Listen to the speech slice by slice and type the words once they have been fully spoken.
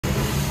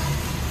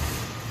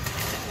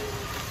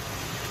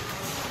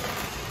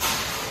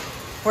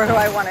Where do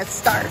I want to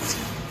start?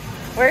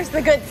 Where's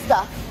the good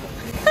stuff?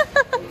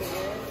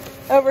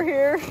 Over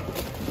here.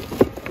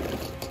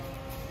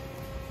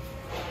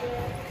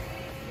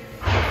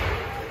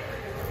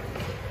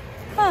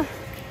 Huh.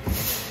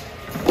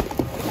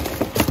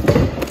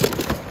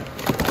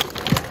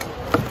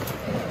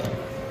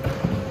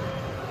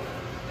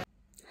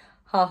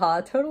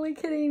 Haha, totally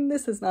kidding.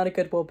 This is not a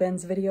Goodwill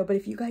bins video, but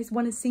if you guys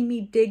want to see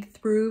me dig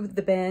through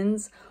the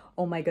bins,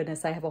 oh my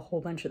goodness, I have a whole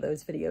bunch of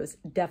those videos.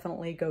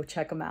 Definitely go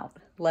check them out.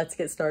 Let's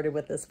get started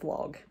with this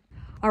vlog.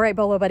 All right,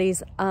 Bolo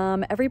buddies,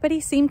 everybody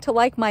seemed to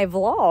like my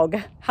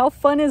vlog. How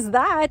fun is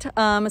that?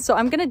 So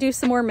I'm gonna do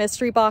some more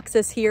mystery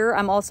boxes here.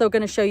 I'm also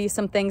gonna show you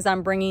some things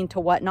I'm bringing to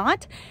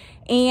Whatnot.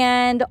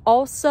 And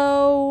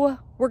also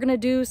we're gonna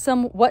do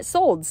some what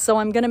sold. So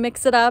I'm gonna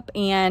mix it up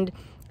and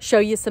show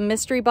you some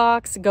mystery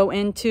box, go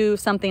into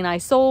something I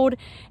sold,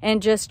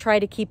 and just try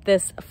to keep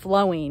this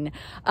flowing.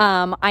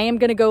 I am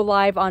gonna go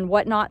live on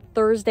Whatnot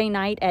Thursday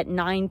night at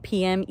 9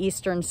 p.m.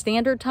 Eastern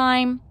Standard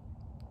Time.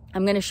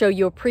 I'm going to show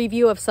you a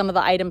preview of some of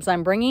the items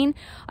I'm bringing.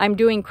 I'm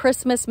doing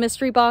Christmas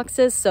mystery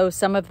boxes, so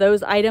some of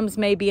those items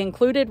may be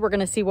included. We're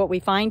going to see what we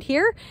find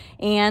here,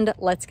 and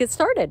let's get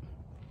started.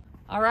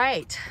 All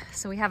right,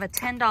 so we have a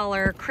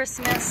 $10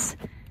 Christmas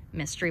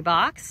mystery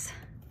box.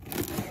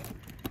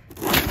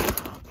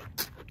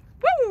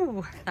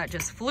 Woo! That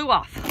just flew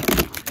off.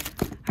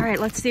 All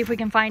right, let's see if we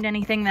can find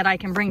anything that I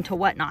can bring to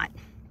Whatnot,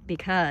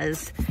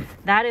 because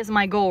that is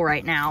my goal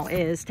right now,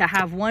 is to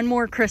have one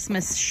more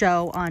Christmas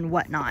show on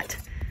Whatnot.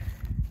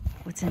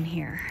 What's in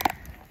here?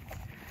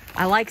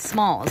 I like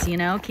smalls, you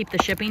know, keep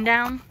the shipping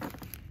down.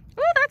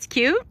 Oh, that's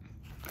cute.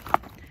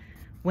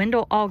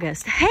 Wendell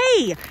August.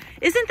 Hey,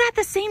 isn't that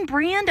the same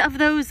brand of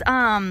those?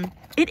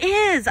 It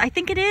is. I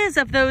think it is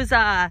of those.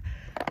 Oh,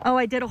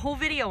 I did a whole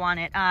video on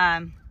it.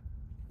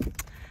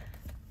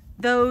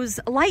 Those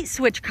light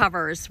switch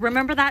covers.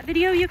 Remember that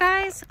video, you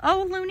guys?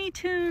 Oh, Looney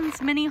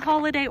Tunes mini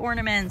holiday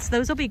ornaments.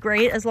 Those will be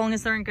great as long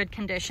as they're in good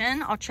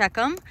condition. I'll check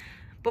them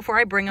before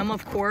I bring them,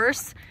 of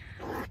course.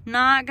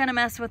 Not gonna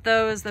mess with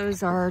those.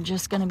 Those are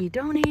just gonna be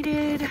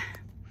donated.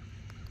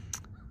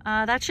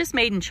 That's just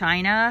made in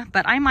China,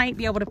 but I might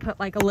be able to put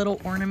like a little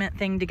ornament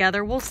thing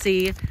together. We'll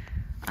see.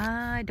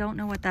 I don't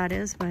know what that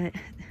is, but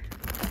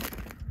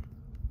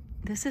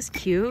this is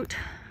cute.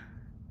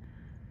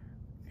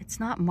 It's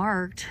not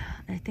marked.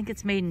 I think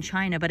it's made in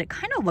China, but it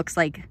kind of looks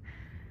like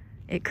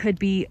it could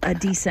be a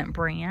decent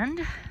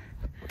brand.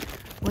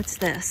 What's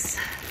this?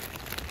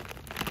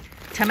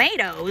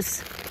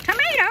 Tomatoes.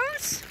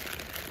 Tomatoes.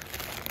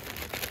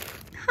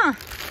 Huh.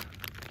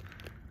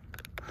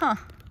 Huh.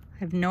 I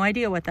have no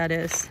idea what that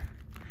is.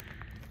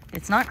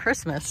 It's not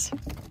Christmas.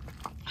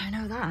 I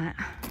know that.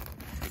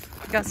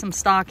 Got some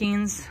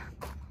stockings.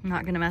 I'm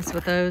not gonna mess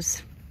with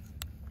those.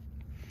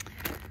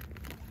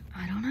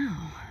 I don't know.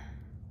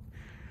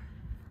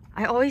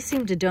 I always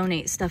seem to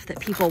donate stuff that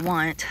people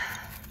want.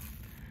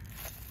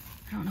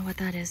 I don't know what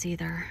that is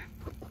either.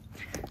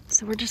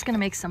 So we're just gonna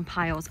make some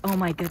piles. Oh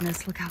my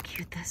goodness, look how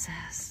cute this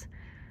is.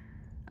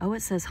 Oh,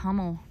 it says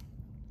Hummel.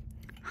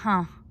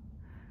 Huh.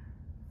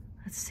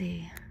 Let's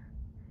see.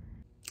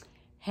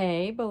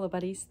 Hey, Bolo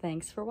buddies,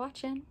 thanks for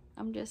watching.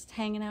 I'm just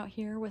hanging out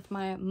here with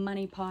my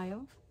money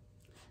pile.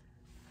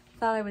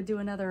 Thought I would do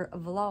another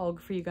vlog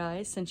for you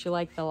guys since you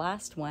liked the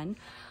last one.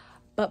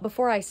 But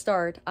before I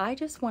start, I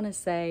just want to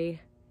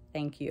say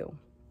thank you.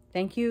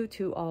 Thank you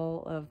to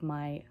all of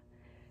my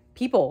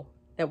people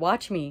that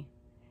watch me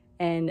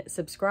and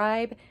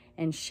subscribe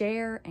and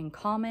share and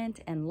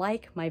comment and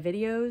like my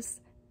videos.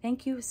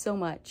 Thank you so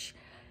much.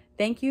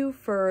 Thank you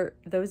for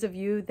those of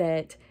you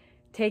that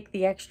take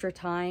the extra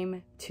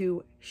time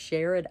to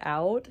share it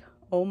out.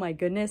 Oh my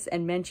goodness,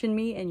 and mention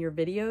me in your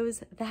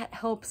videos. That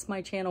helps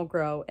my channel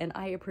grow, and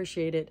I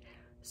appreciate it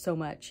so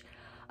much.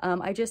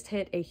 I just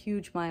hit a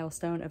huge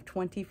milestone of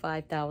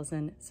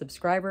 25,000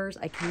 subscribers.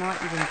 I cannot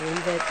even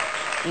believe it,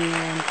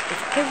 and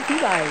it's because of you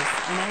guys,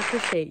 and I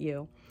appreciate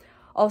you.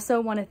 Also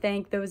want to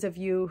thank those of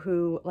you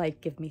who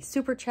like give me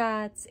super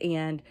chats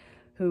and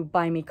who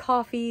buy me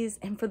coffees,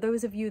 and for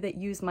those of you that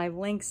use my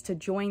links to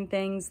join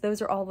things,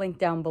 those are all linked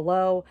down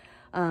below,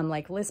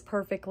 like List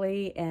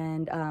Perfectly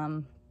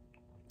and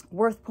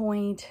Worth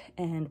Point,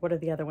 and what are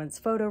the other ones?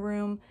 Photo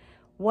Room,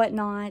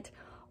 Whatnot.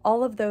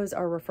 All of those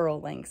are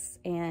referral links,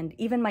 and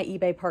even my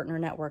eBay partner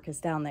network is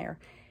down there.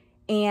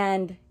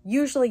 And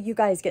usually you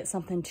guys get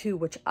something too,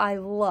 which I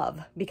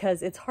love,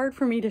 because it's hard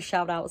for me to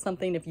shout out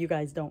something if you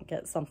guys don't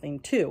get something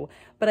too.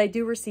 But I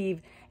do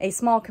receive a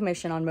small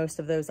commission on most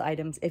of those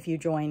items if you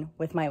join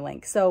with my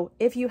link. So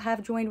if you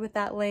have joined with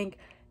that link,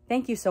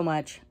 thank you so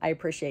much. I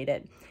appreciate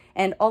it.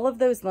 And all of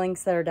those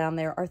links that are down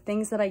there are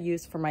things that I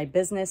use for my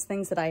business,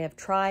 things that I have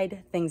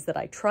tried, things that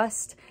I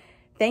trust.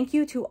 Thank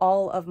you to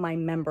all of my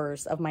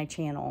members of my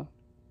channel.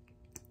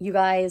 You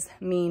guys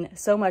mean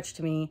so much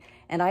to me,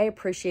 and I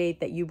appreciate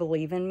that you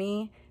believe in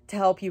me to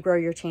help you grow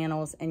your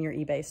channels and your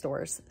eBay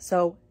stores.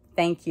 So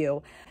thank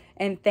you.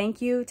 And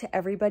thank you to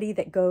everybody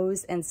that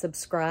goes and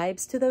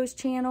subscribes to those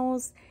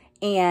channels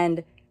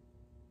and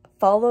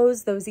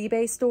follows those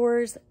eBay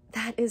stores,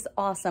 that is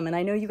awesome. And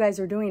I know you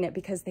guys are doing it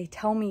because they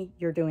tell me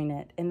you're doing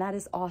it, and that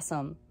is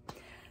awesome.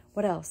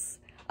 What else?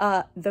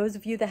 Those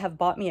of you that have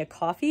bought me a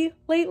coffee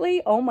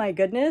lately, oh my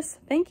goodness,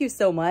 thank you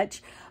so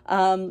much.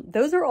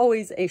 Those are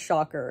always a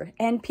shocker.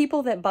 And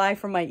people that buy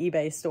from my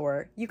eBay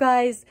store, you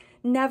guys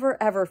never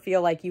ever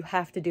feel like you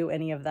have to do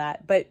any of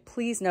that. But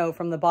please know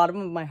from the bottom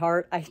of my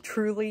heart, I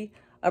truly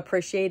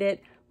appreciate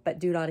it, but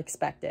do not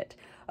expect it.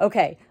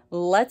 Okay,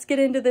 let's get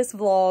into this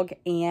vlog,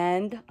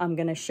 and I'm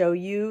gonna show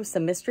you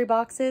some mystery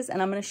boxes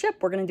and I'm gonna ship.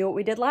 We're gonna do what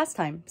we did last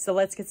time. So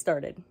let's get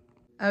started.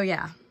 Oh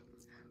yeah,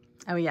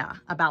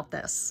 about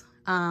this.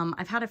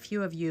 I've had a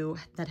few of you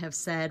that have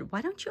said,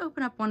 why don't you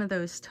open up one of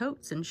those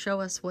totes and show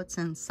us what's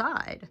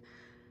inside?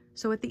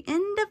 So at the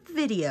end of the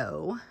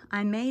video,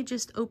 I may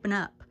just open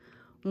up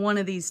one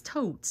of these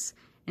totes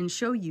and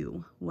show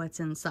you what's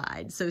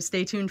inside. So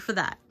stay tuned for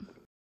that.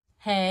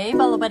 Hey,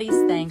 Bolo buddies,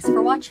 thanks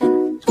for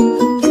watching.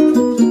 Full-time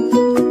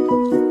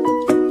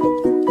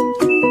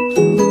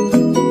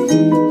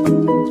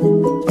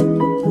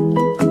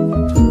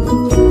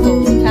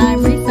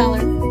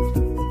reseller.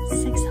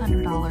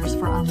 $600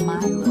 for a My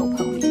Little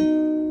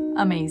Pony.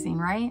 Amazing,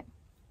 right?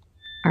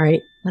 All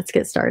right, let's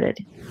get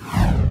started.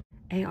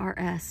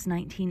 ARS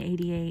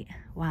 1988.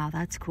 Wow,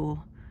 that's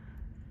cool.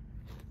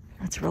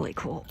 That's really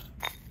cool.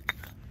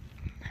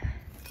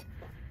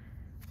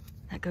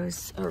 That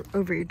goes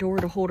over your door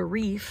to hold a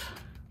reef.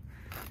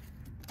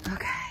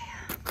 Okay.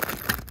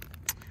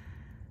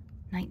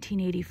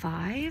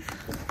 1985.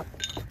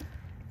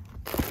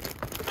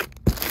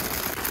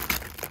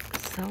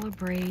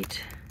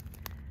 Celebrate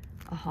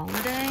a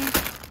holiday.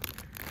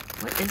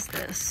 What is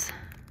this?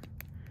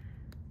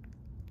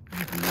 I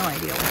have no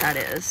idea what that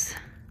is.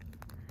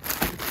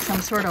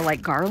 Some sort of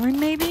like garland,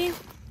 maybe?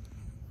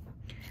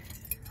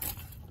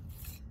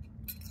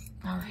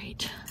 All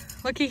right.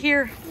 Looky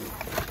here.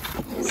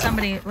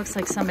 Somebody, it looks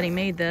like somebody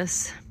made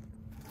this.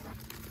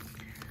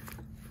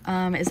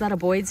 Is that a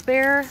Boyd's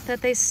bear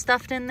that they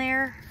stuffed in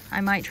there? I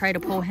might try to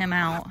pull him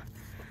out.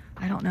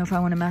 I don't know if I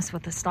want to mess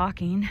with the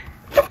stocking.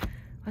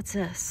 What's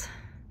this?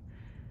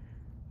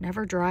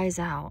 Never dries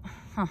out.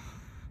 Huh.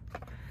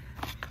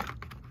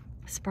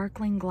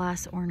 Sparkling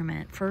glass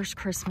ornament. First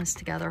Christmas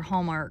together.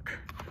 Hallmark.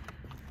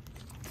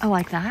 I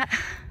like that.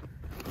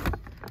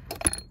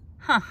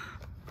 Huh.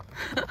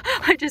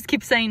 I just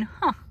keep saying,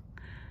 huh.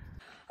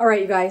 All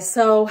right, you guys,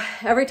 so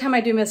every time I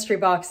do mystery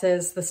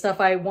boxes, the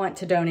stuff I want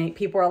to donate,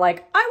 people are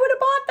like, I would have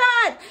bought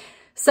that.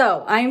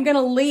 So I'm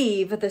gonna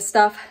leave the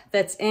stuff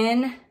that's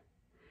in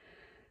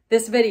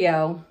this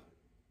video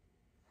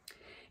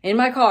in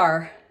my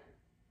car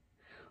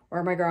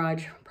or my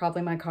garage,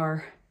 probably my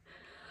car,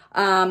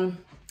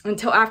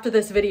 until after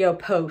this video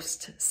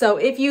post. So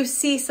if you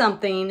see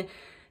something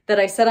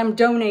that I said I'm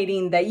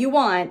donating that you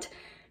want,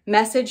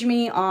 message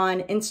me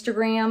on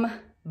Instagram,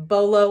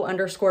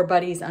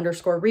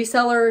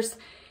 Bolo_buddies_resellers,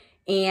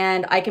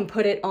 and I can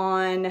put it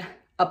on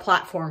a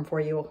platform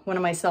for you, one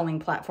of my selling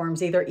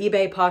platforms, either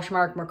eBay,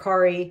 Poshmark,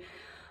 Mercari.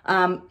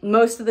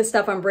 Most of the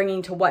stuff I'm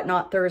bringing to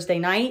Whatnot Thursday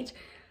night.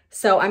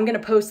 So I'm going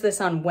to post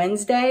this on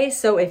Wednesday.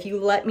 So if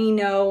you let me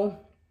know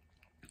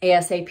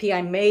ASAP,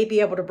 I may be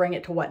able to bring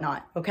it to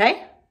Whatnot.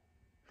 Okay?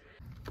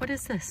 What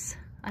is this?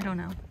 I don't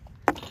know.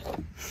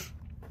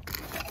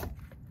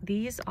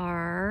 These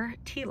are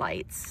tea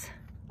lights.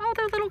 Oh,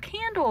 they're little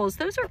candles.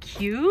 Those are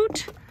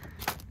cute.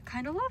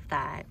 Kind of love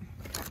that.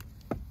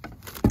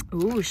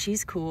 Ooh,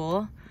 she's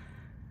cool.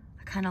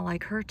 I kind of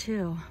like her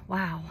too.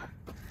 Wow.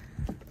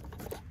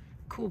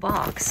 Cool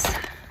box.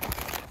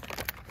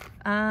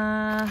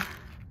 I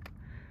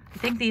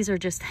think these are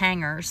just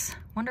hangers.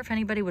 Wonder if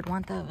anybody would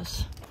want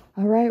those.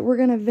 All right, we're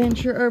gonna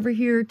venture over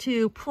here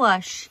to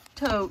Plush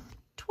Tote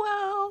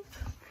 12.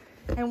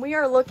 And we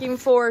are looking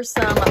for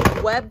some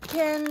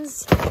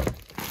Webkins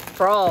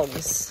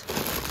frogs.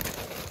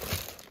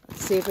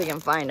 See if we can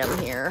find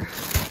them here.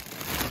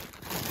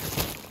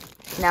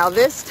 Now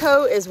this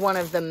tote is one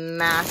of the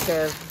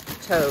massive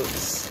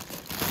totes.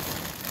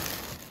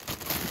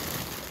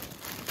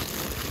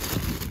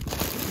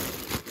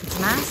 It's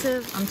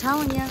massive, I'm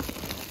telling you.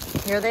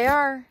 Here they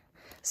are.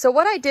 So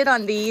what I did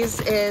on these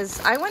is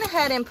I went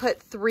ahead and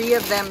put 3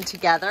 of them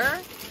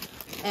together,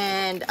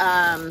 and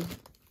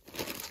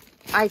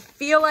I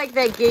feel like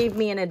that gave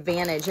me an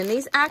advantage. And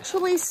these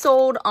actually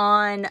sold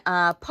on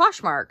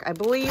Poshmark, I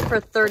believe, for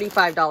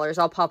 $35.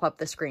 I'll pop up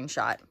the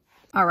screenshot.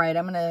 All right,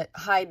 I'm gonna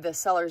hide the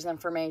seller's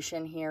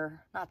information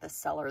here. Not the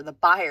seller, the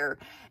buyer.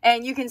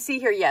 And you can see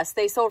here, yes,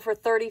 they sold for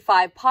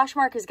 $35.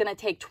 Poshmark is gonna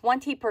take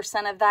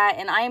 20% of that,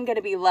 and I am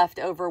gonna be left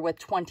over with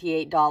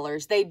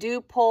 $28. They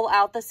do pull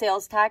out the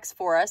sales tax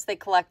for us. They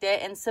collect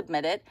it and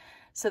submit it.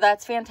 So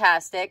that's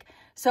fantastic.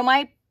 So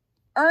my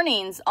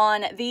earnings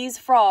on these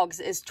frogs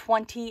is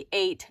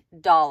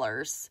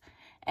 $28.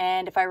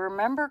 And if I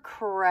remember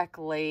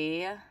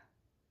correctly,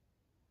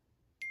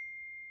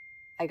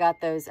 I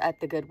got those at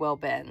the Goodwill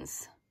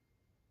bins.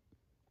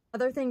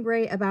 Other thing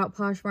great about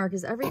Poshmark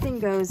is everything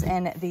goes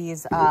in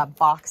these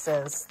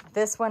boxes.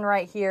 This one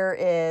right here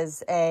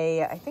is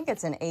I think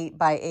it's an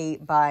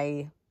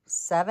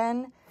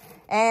 8x8x7.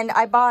 And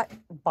I bought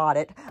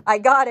it. I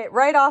got it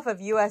right off of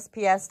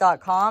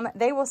USPS.com.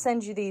 They will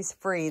send you these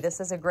free.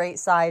 This is a great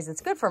size. It's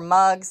good for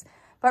mugs,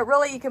 but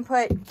really you can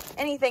put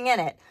anything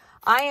in it.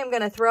 I am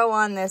going to throw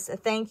on this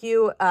thank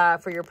you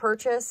for your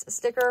purchase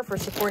sticker for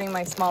supporting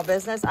my small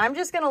business. I'm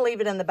just going to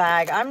leave it in the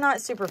bag. I'm not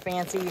super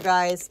fancy, you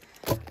guys.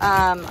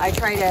 I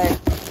try to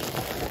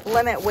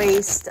limit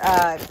waste.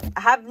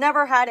 Have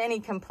never had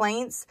any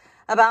complaints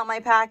about my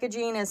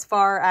packaging as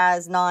far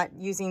as not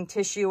using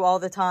tissue all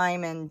the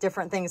time and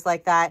different things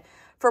like that.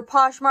 For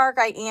Poshmark,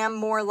 I am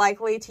more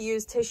likely to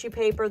use tissue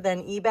paper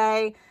than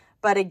eBay.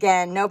 But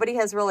again, nobody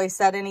has really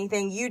said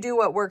anything. You do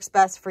what works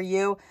best for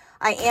you.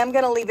 I am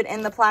going to leave it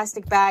in the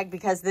plastic bag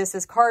because this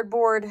is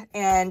cardboard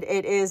and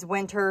it is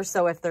winter.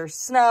 So if there's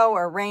snow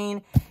or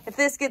rain, if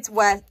this gets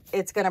wet,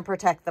 it's going to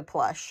protect the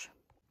plush.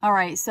 All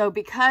right, so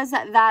because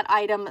that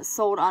item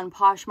sold on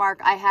Poshmark,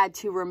 I had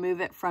to remove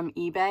it from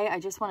eBay. I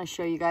just want to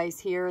show you guys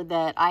here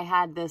that I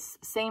had this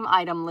same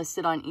item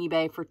listed on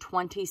eBay for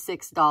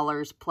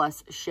 $26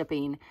 plus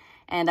shipping,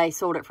 and I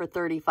sold it for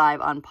 $35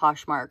 on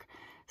Poshmark.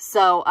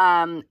 So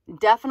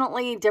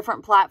definitely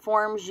different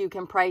platforms, you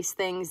can price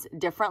things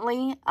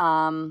differently.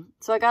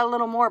 So I got a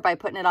little more by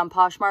putting it on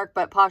Poshmark,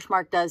 but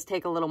Poshmark does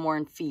take a little more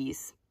in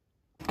fees.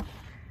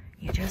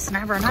 You just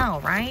never know,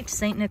 right?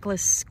 St.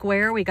 Nicholas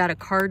Square, we got a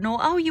cardinal.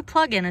 Oh, you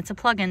plug in. It's a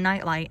plug-in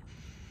nightlight.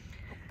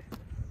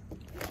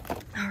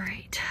 All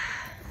right.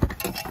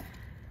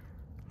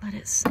 Let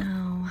it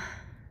snow.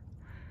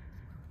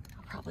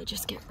 I'll probably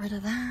just get rid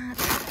of that.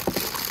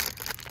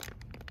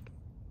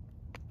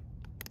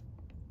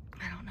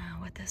 I don't know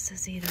what this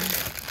is either.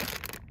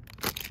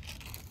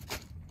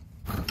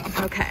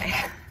 Okay.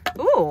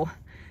 Ooh,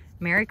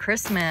 Merry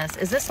Christmas.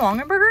 Is this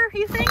Longaberger,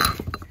 you think?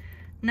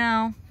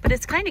 No, but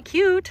it's kind of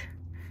cute.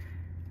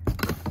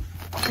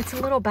 It's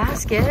a little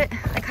basket.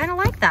 I kind of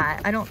like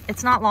that.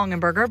 It's not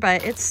Longaberger,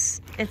 but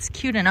it's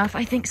cute enough.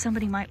 I think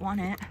somebody might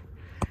want it.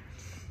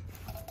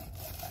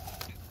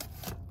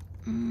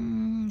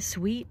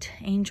 Sweet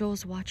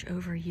angels watch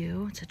over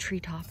you. It's a tree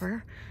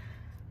topper.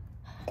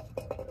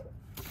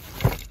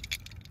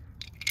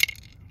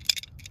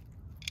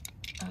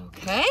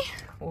 Okay,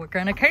 we're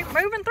gonna keep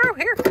moving through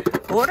here.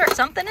 Order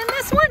something in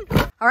this one.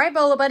 All right,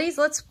 Bolo buddies,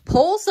 let's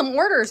pull some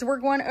orders. We're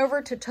going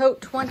over to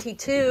tote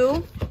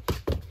 22.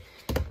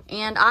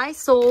 And I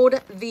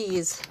sold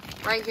these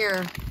right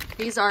here.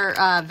 These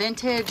are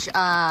vintage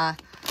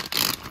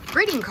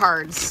greeting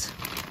cards.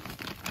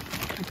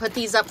 I put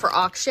these up for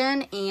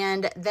auction,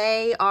 and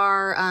they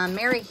are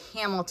Mary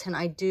Hamilton,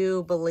 I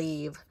do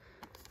believe.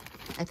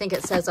 I think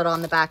it says it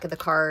on the back of the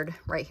card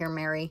right here,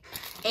 Mary.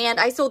 And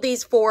I sold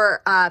these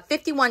for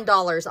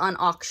 $51 on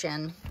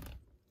auction.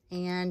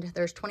 And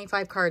there's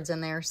 25 cards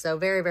in there, so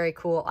very, very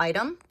cool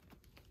item.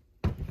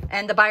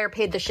 And the buyer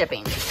paid the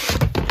shipping.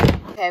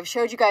 Okay, I've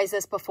showed you guys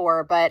this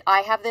before, but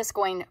I have this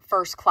going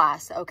first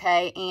class,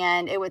 okay?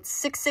 And it was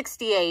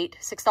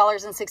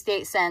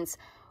 $6.68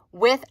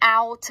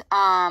 without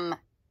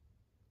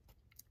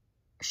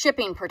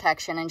shipping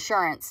protection,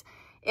 insurance.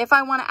 If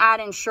I want to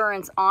add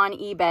insurance on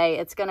eBay,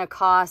 it's going to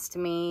cost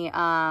me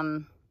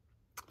either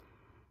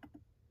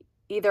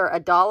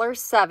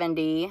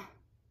 $1.70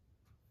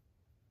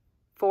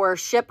 for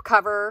ship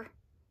cover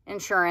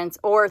insurance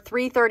or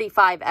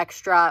 $3.35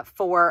 extra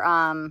for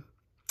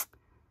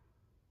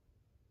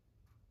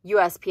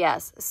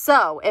USPS.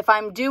 So if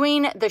I'm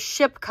doing the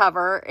ship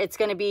cover, it's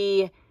going to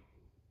be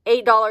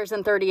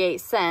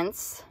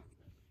 $8.38.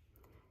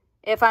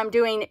 If I'm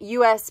doing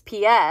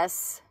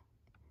USPS,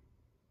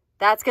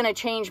 that's going to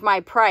change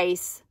my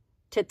price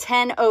to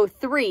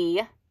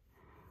 $10.03.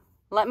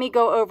 Let me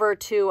go over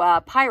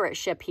to Pirate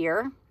Ship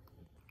here.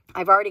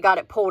 I've already got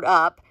it pulled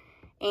up.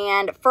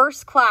 And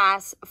first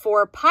class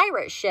for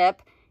Pirate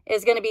Ship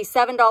is going to be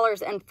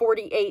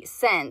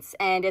 $7.48.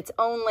 And it's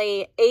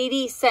only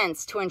 80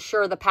 cents to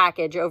insure the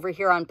package over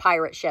here on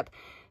Pirate Ship.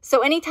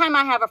 So anytime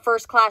I have a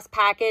first class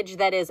package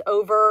that is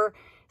over,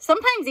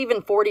 sometimes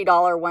even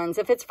 $40 ones,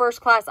 if it's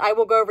first class, I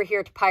will go over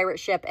here to Pirate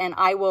Ship and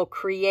I will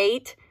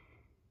create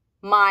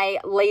my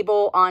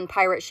label on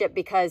Pirate Ship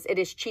because it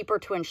is cheaper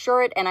to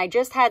insure it. And I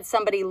just had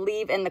somebody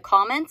leave in the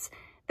comments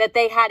that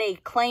they had a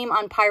claim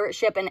on Pirate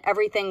Ship and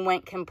everything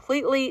went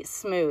completely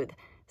smooth.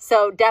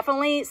 So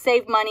definitely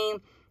save money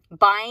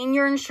buying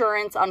your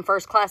insurance on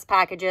first class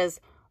packages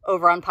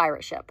over on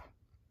Pirate Ship.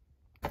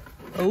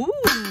 Ooh,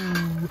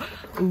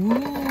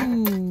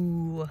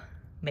 ooh,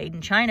 made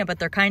in China, but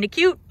they're kind of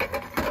cute.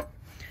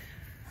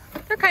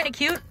 They're kind of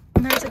cute.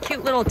 And there's a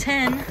cute little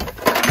tin.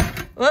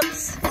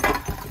 Whoops.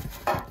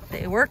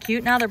 They were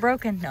cute, now they're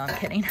broken. No, I'm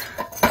kidding.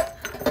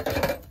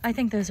 I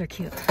think those are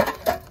cute.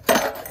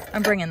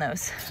 I'm bringing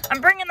those.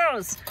 I'm bringing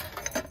those.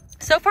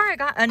 So far, I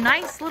got a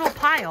nice little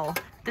pile.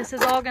 This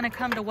is all going to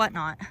come to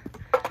Whatnot.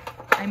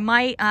 I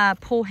might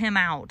pull him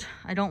out.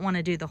 I don't want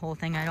to do the whole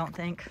thing, I don't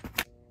think.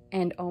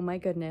 And oh my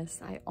goodness,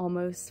 I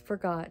almost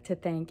forgot to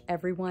thank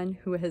everyone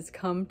who has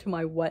come to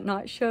my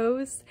Whatnot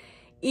shows.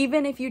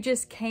 Even if you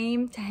just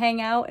came to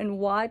hang out and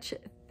watch,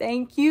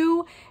 thank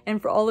you.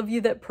 And for all of you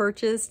that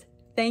purchased,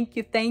 Thank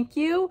you, thank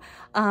you.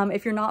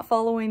 If you're not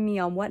following me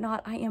on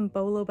Whatnot, I am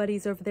Bolo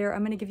Buddies over there.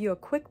 I'm going to give you a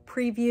quick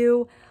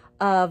preview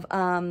of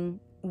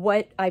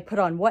what I put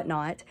on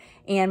Whatnot.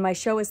 And my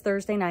show is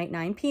Thursday night,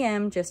 9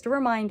 p.m. Just a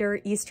reminder,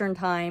 Eastern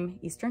time,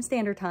 Eastern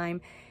Standard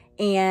Time.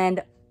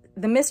 And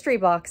the mystery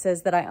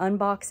boxes that I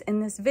unbox in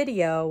this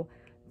video,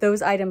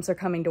 those items are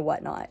coming to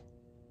Whatnot.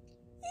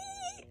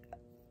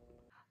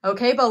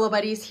 Okay, Bolo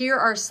Buddies, here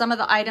are some of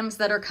the items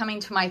that are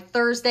coming to my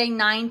Thursday,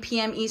 9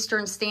 p.m.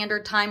 Eastern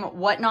Standard Time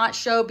Whatnot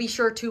show. Be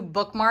sure to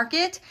bookmark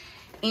it,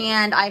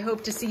 and I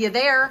hope to see you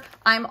there.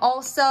 I'm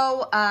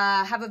also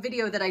have a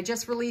video that I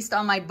just released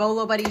on my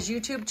Bolo Buddies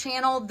YouTube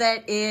channel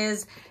that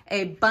is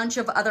a bunch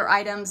of other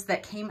items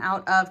that came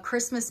out of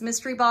Christmas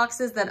mystery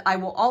boxes that I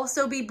will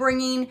also be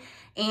bringing,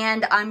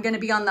 and I'm going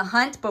to be on the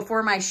hunt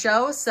before my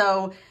show,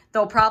 so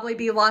there'll probably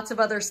be lots of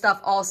other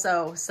stuff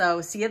also. So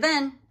see you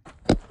then.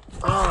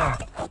 Whoa,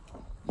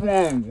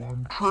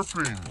 I'm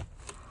tripping.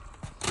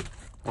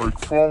 Like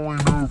falling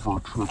over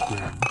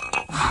tripping.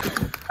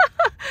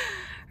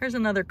 There's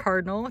another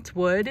cardinal. It's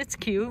wood. It's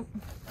cute.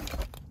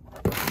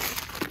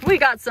 We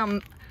got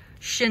some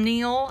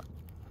chenille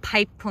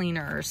pipe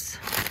cleaners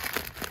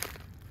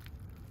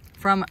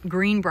from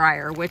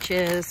Greenbrier, which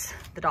is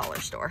the dollar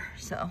store.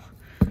 So,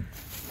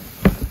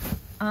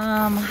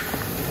 I'm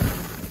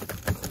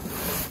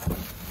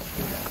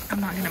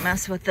not gonna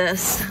mess with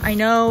this. I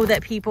know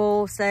that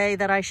people say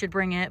that I should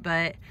bring it,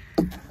 but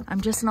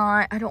I'm just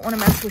not. I don't want to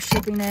mess with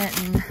shipping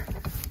it, and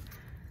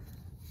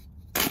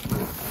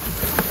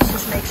let's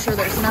just make sure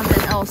there's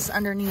nothing else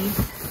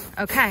underneath.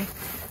 Okay,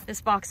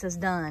 this box is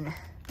done.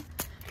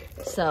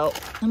 So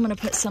I'm gonna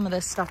put some of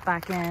this stuff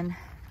back in.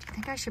 I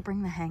think I should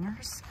bring the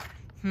hangers.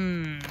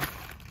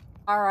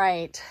 All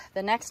right,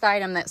 the next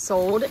item that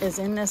sold is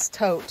in this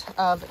tote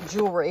of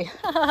jewelry.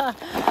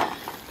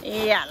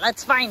 Yeah,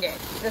 let's find it.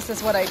 This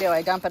is what I do.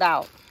 I dump it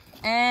out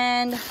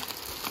and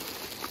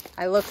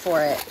I look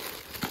for it.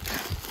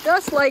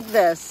 Just like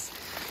this.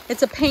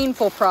 It's a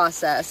painful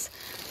process.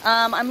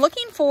 I'm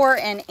looking for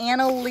an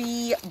Anna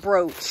Lee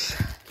brooch.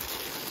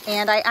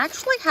 And I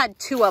actually had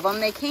two of them.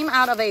 They came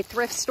out of a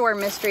thrift store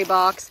mystery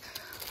box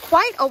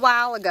quite a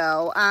while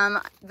ago.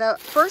 The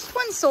first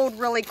one sold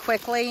really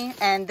quickly,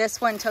 and this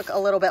one took a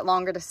little bit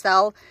longer to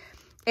sell.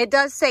 It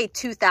does say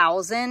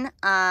 2000,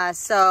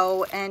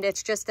 and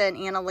it's just an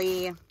Anna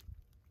Lee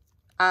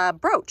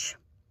brooch.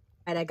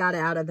 And I got it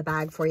out of the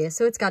bag for you.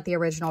 So it's got the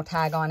original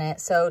tag on it.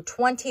 So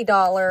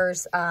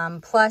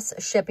 $20 plus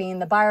shipping.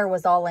 The buyer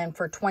was all in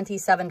for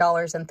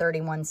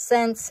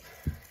 $27.31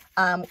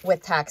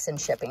 with tax and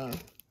shipping.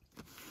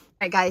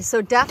 All right, guys,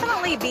 so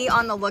definitely be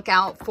on the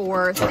lookout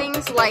for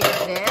things like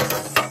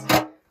this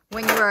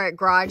when you're at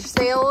garage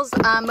sales.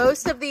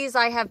 Most of these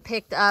I have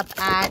picked up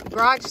at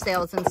garage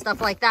sales and stuff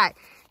like that.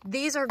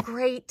 These are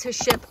great to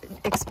ship,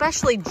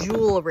 especially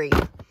jewelry.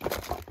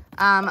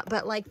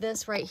 But like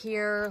this right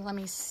here, let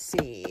me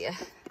see.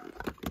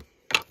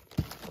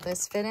 Will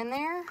this fit in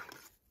there?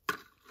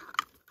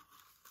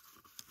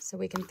 So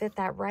we can fit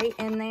that right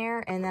in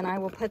there, and then I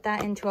will put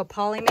that into a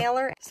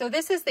PolyMailer. So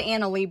this is the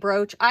Anna Lee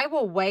brooch. I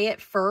will weigh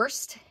it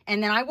first,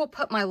 and then I will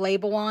put my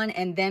label on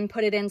and then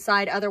put it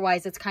inside.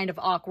 Otherwise, it's kind of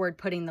awkward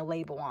putting the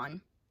label on.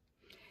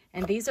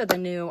 And these are the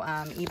new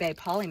eBay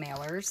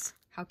PolyMailers.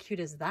 How cute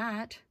is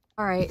that?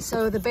 All right,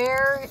 so the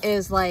bear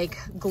is like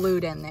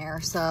glued in there,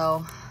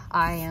 so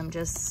I am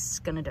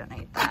just gonna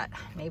donate that.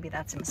 Maybe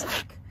that's a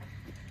mistake.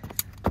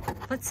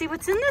 Let's see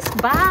what's in this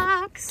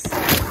box.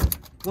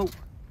 Whoa.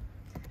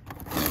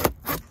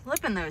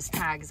 Flipping those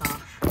tags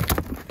off.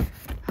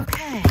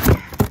 Okay.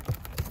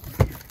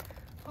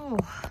 Oh,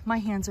 my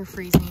hands are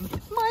freezing.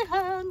 My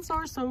hands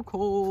are so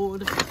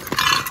cold.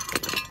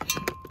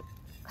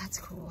 That's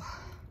cool.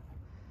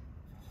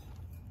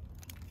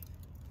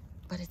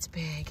 But it's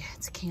big.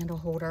 It's a candle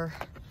holder.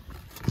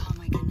 Oh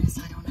my goodness,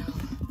 I don't know.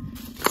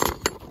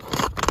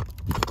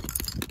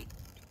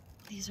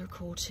 These are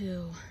cool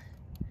too.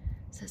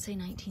 Does that say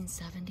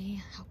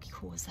 1970? How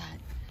cool is that?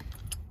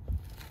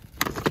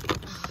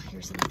 Oh,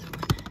 here's another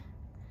one.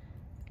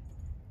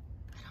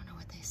 I don't know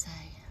what they say.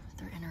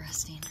 They're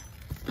interesting.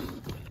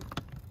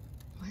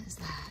 What is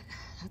that?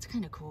 That's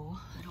kind of cool.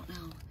 I don't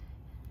know.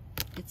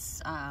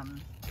 It's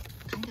kind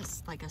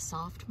of like a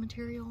soft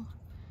material.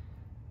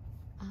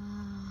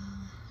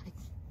 I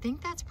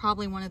think that's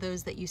probably one of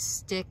those that you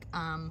stick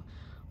one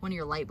of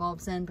your light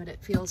bulbs in, but it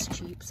feels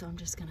cheap, so I'm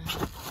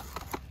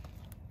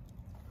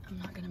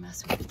not gonna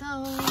mess with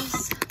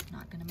those.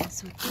 Not gonna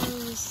mess with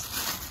those.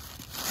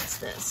 What's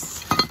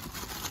this?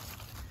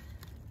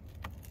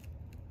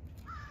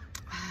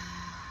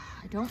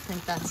 I don't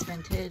think that's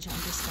vintage.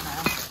 I'm just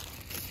gonna,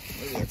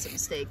 maybe it's a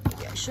mistake.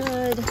 Maybe I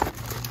should.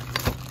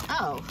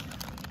 Oh,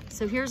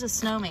 so here's a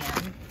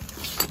snowman,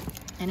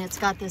 and it's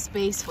got this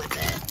base with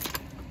it.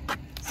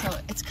 So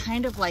it's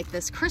kind of like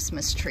this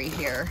Christmas tree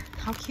here.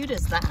 How cute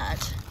is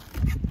that?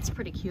 It's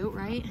pretty cute,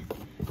 right?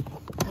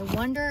 I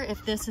wonder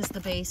if this is the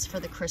base for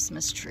the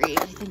Christmas tree.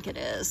 I think it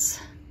is.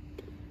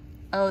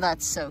 Oh,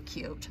 that's so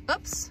cute.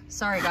 Oops,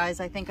 sorry guys,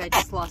 I think I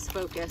just lost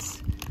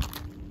focus.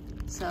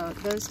 So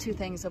those two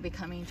things will be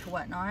coming to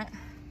Whatnot.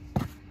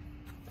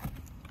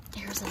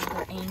 Here's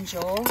another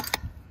angel.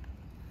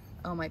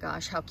 Oh my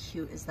gosh, how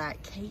cute is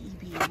that?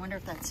 KEB, I wonder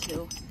if that's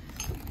who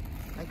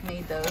like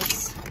made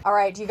those. All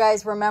right, do you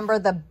guys remember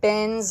the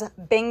Ben's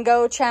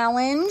Bingo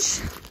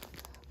Challenge?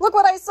 Look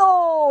what I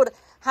sold.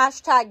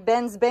 Hashtag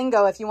Ben's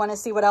Bingo if you want to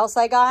see what else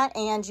I got.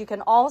 And you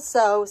can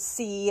also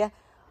see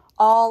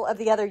all of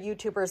the other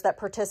YouTubers that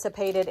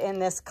participated in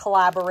this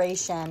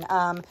collaboration.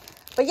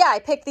 But yeah, I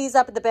picked these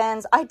up at the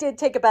Ben's. I did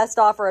take a best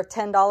offer of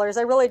 $10.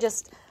 I really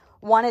just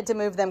wanted to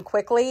move them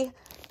quickly,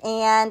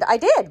 and I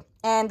did.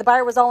 And the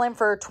buyer was all in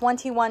for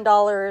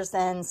 $21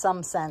 and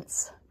some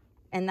cents.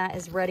 And that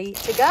is ready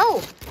to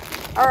go.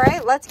 All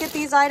right, let's get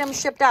these items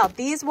shipped out.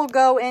 These will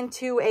go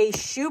into a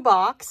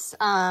shoebox.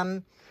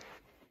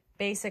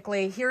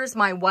 Basically, here's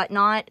my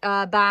Whatnot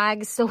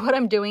bags. So what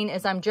I'm doing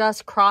is I'm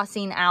just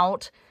crossing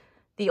out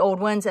the old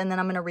ones, and then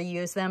I'm going to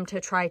reuse them to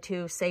try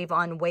to save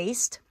on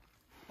waste.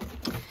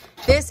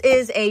 This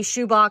is a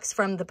shoebox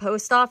from the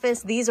post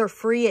office. These are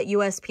free at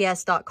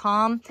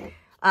USPS.com.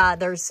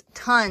 There's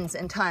tons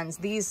and tons.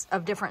 These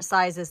of different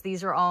sizes.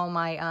 These are all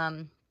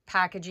my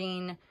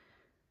packaging.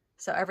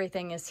 So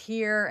everything is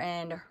here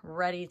and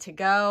ready to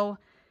go.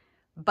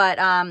 But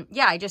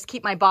yeah, I just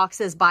keep my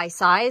boxes by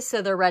size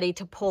so they're ready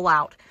to pull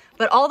out.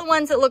 But all the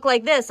ones that look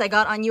like this, I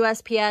got on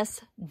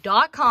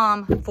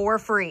USPS.com for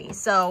free.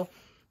 So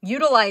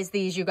utilize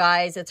these, you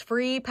guys. It's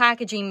free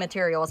packaging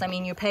materials. I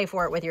mean, you pay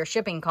for it with your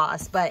shipping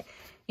costs, but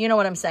you know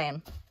what I'm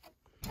saying.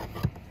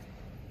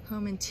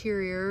 Home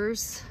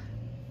interiors.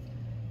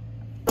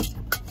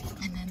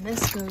 And then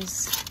this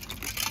goes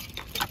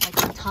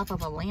like on top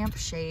of a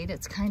lampshade.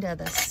 It's kind of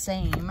the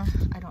same.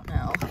 I don't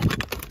know.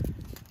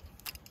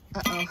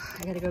 Uh-oh,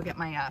 I gotta go get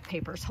my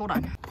papers. Hold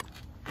on.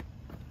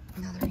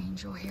 Another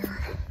angel here.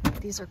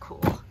 These are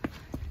cool.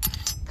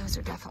 Those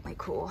are definitely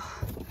cool.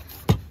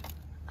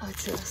 Oh,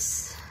 it's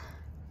this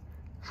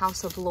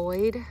House of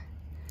Lloyd.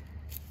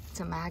 It's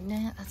a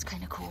magnet. That's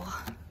kind of cool.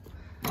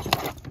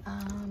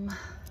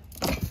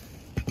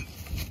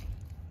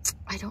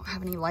 I don't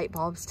have any light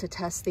bulbs to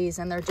test these,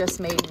 and they're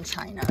just made in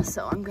China,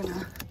 so I'm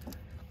gonna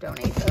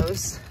donate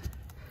those.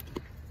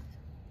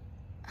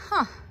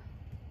 Huh.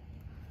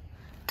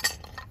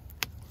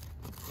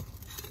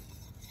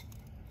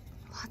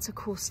 Lots of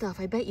cool stuff.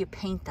 I bet you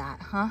paint that,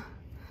 huh?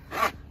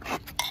 I'm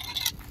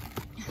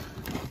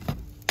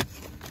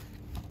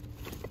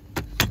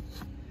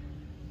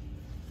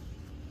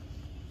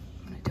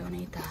gonna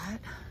donate that.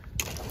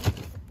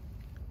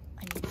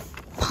 I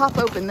pop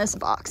open this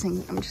box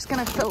and I'm just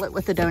gonna fill it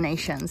with the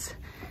donations.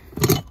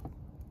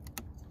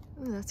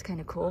 Ooh, that's kind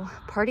of cool.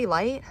 Party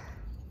light.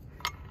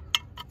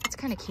 That's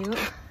kind of cute.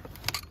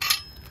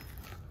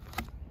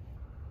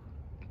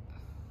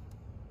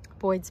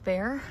 Boyd's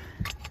Bear.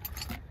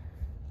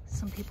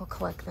 Some people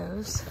collect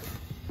those.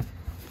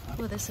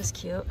 Oh, this is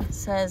cute. It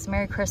says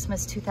Merry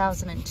Christmas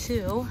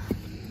 2002.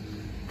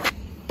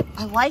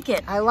 I like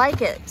it. I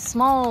like it.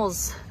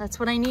 Smalls. That's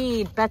what I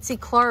need. Betsy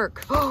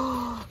Clark.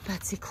 Oh,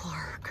 Betsy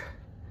Clark.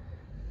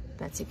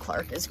 Betsy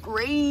Clark is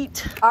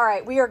great. All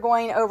right, we are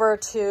going over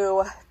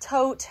to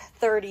tote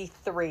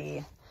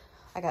 33.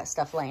 I got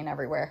stuff laying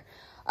everywhere.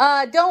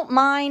 Don't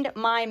mind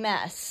my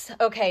mess.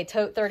 Okay,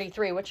 tote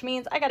 33, which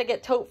means I got to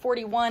get tote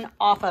 41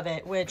 off of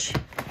it, which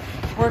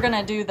we're going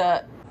to do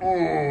the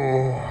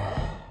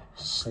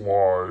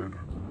slide.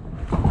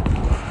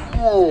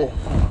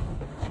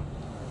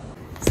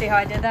 See how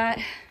I did that?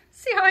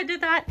 See how I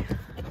did that?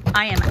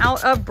 I am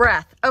out of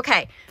breath.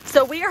 Okay,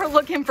 so we are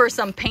looking for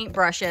some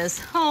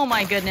paintbrushes. Oh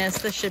my goodness,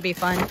 this should be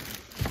fun.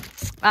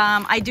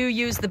 I do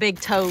use the big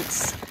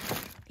totes.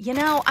 You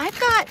know, I've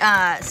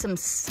got some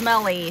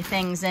smelly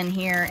things in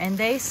here, and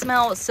they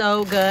smell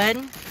so good,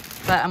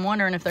 but I'm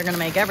wondering if they're gonna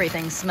make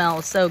everything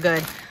smell so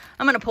good.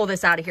 I'm gonna pull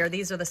this out of here.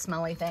 These are the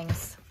smelly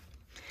things.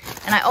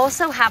 And I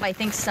also have, I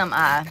think, some,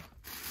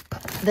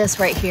 this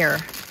right here.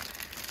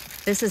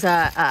 This is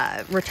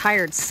a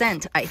retired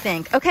scent, I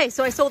think. Okay,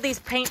 so I sold these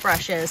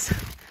paintbrushes.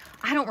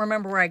 I don't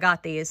remember where I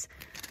got these,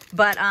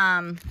 but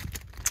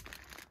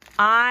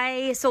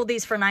I sold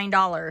these for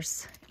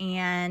 $9,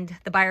 and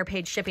the buyer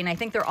paid shipping. I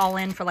think they're all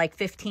in for like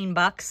 15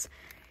 bucks,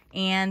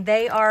 and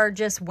they are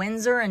just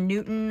Winsor and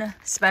Newton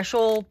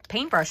special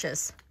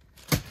paintbrushes.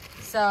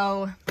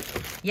 So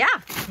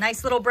yeah,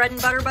 nice little bread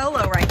and butter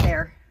Bolo right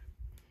there.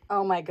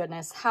 Oh my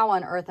goodness, how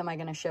on earth am I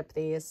gonna ship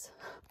these?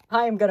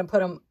 I am gonna put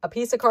them a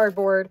piece of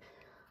cardboard.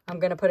 I'm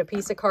gonna put a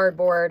piece of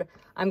cardboard.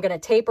 I'm gonna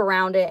tape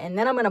around it, and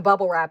then I'm gonna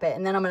bubble wrap it,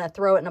 and then I'm gonna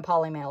throw it in a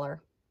PolyMailer.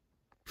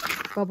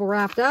 Bubble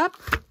wrapped up,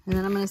 and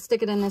then I'm gonna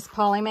stick it in this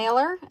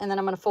PolyMailer, and then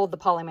I'm gonna fold the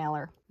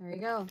PolyMailer. There you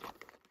go.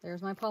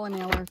 There's my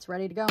PolyMailer. It's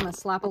ready to go. I'm gonna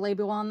slap a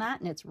label on that,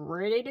 and it's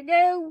ready to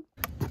go.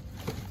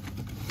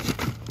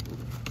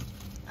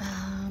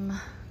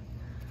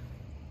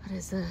 What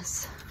is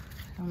this?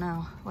 I don't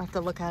know. We'll have to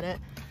look at it,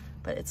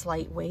 but it's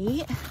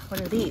lightweight. What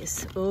are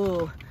these?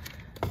 Ooh.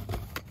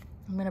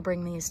 I'm gonna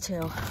bring these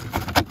too.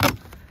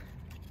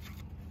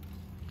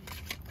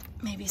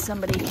 Maybe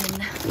somebody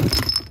can,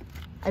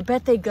 I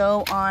bet they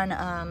go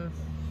on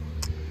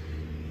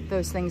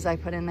those things I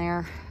put in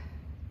there.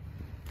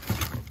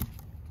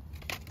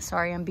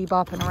 Sorry, I'm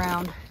bebopping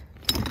around.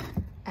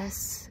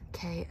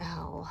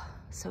 SKL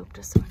soap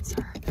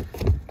dispenser.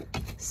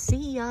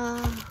 See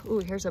ya. Ooh,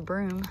 here's a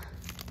broom.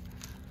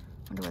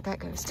 Wonder what that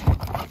goes to.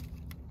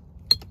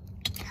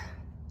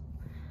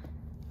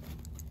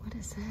 What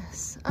is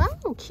this?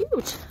 Oh,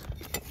 cute.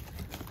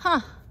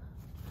 Huh.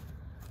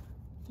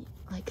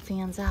 Like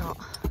fans out.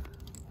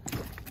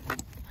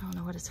 I don't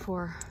know what it's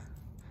for.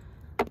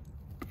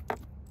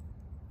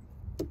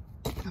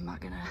 I'm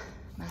not gonna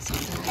mess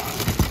with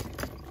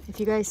that. If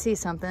you guys see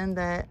something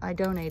that I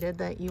donated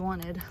that you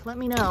wanted, let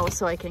me know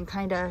so I can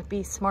kind of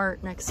be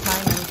smart next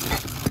time.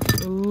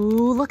 And,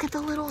 ooh, look at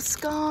the little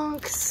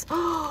skunks.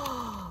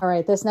 All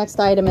right, this next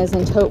item is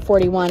in tote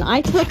 41.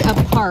 I took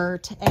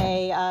apart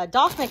a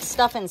Doc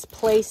McStuffins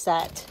play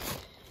set,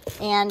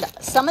 and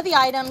some of the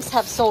items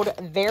have sold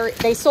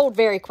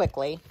very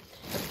quickly,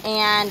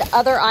 and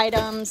other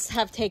items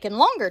have taken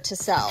longer to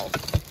sell.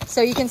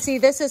 So you can see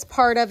this is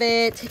part of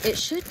it. It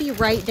should be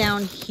right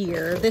down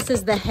here. This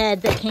is the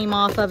head that came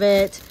off of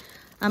it.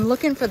 I'm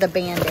looking for the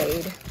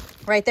Band-Aid.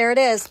 Right there it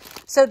is.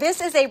 So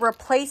this is a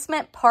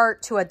replacement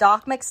part to a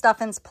Doc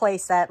McStuffins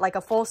playset, like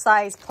a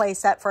full-size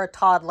playset for a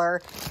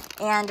toddler.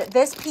 And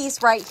this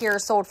piece right here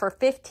sold for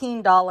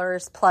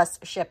 $15 plus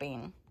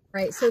shipping.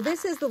 Right, so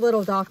this is the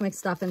little Doc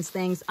McStuffins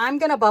things. I'm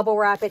gonna bubble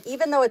wrap it,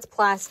 even though it's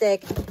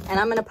plastic, and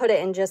I'm gonna put it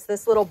in just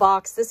this little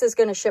box. This is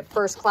gonna ship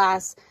first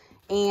class,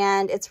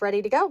 and it's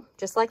ready to go,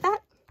 just like that.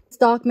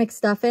 Doc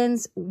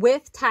McStuffins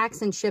with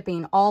tax and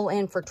shipping, all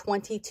in for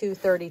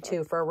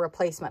 $22.32 for a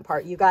replacement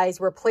part. You guys,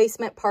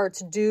 replacement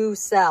parts do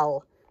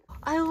sell.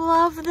 I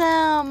love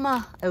them.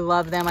 I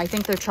love them. I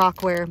think they're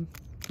chalkware.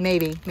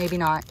 Maybe, maybe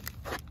not.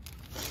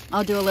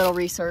 I'll do a little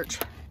research.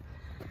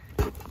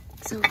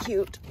 So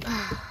cute.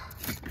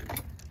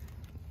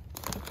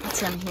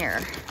 What's in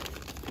here?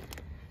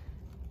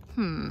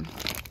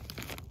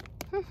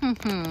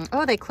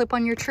 Oh, they clip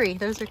on your tree.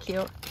 Those are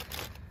cute.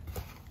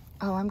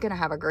 Oh, I'm gonna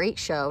have a great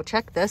show.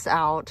 Check this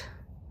out.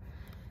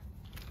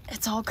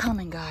 It's all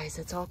coming, guys.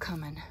 It's all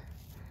coming.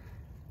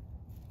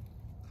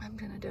 I'm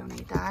gonna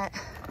donate that.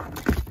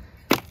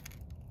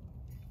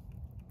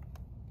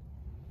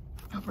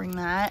 I'll bring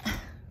that.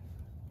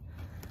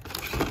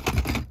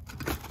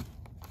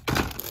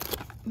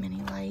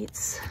 Mini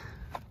lights.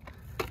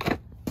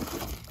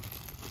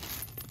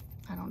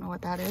 I don't know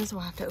what that is.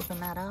 We'll have to open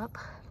that up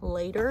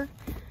later.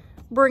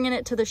 Bringing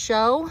it to the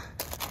show.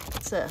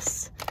 What's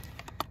this?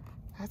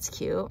 That's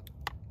cute,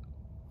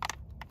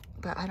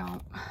 but I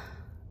don't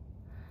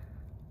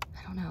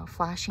know,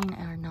 flashing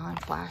or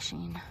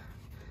non-flashing.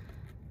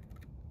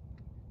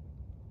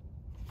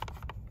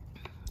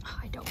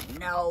 I don't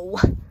know.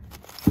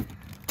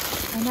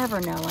 I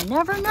never know. I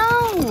never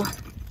know.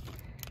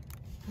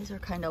 These are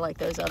kind of like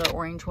those other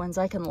orange ones.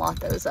 I can lot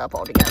those up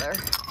all together.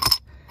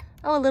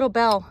 Oh, a little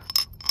bell.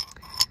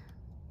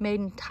 Made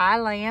in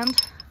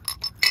Thailand.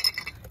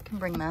 Can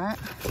bring that.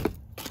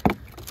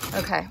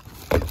 Okay.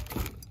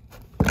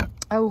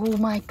 Oh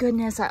my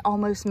goodness, I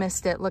almost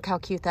missed it. Look how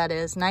cute that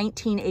is.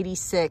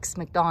 1986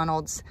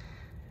 McDonald's.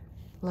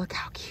 Look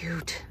how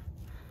cute.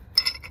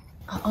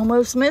 I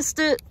almost missed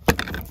it.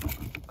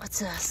 What's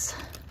this?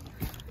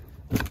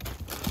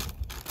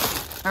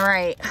 All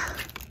right.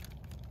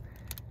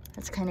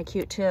 That's kind of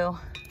cute too.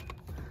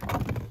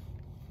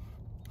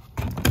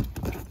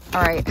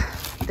 All right,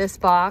 this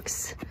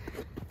box.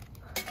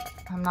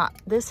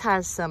 This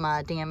has some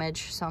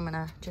damage, so I'm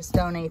gonna just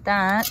donate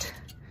that.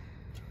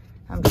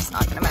 I'm just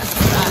not gonna mess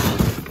with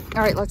that.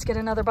 All right, let's get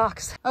another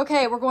box.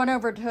 Okay, we're going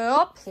over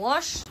to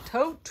Plush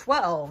Tote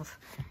 12.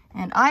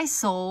 And I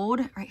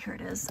sold, right here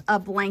it is, a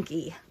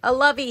blankie. A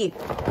lovey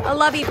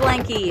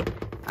blankie.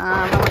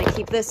 I want to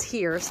keep this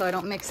here so I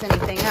don't mix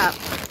anything up.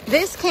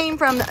 This came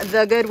from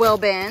the Goodwill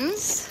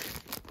bins.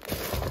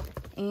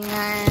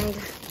 And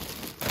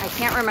I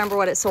can't remember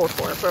what it sold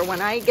for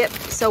when I get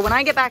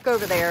back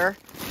over there,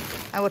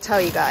 I will tell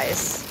you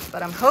guys.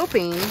 But I'm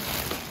hoping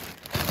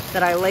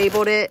that I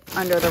labeled it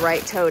under the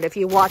right tote. If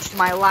you watched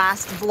my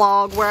last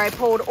vlog where I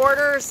pulled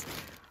orders,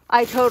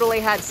 I totally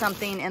had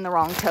something in the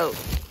wrong tote.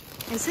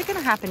 Is it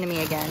gonna happen to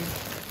me again?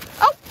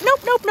 Oh,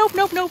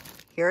 nope.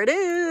 Here it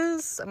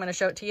is. I'm gonna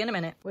show it to you in a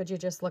minute. Would you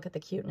just look at the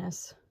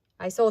cuteness?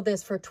 I sold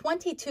this for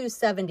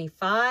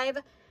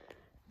 $22.75.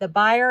 The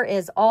buyer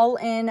is all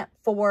in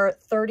for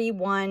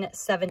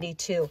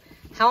 $31.72.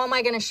 How am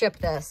I gonna ship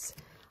this?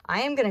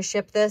 I am gonna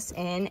ship this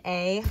in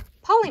a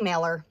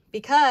PolyMailer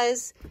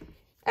because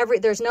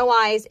there's no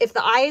eyes. If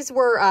the eyes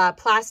were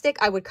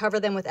plastic, I would cover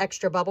them with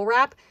extra bubble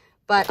wrap,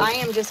 but I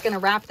am just gonna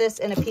wrap this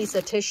in a piece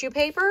of tissue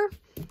paper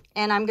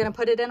and I'm gonna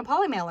put it in a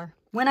PolyMailer.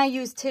 When I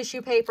use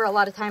tissue paper, a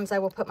lot of times I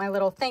will put my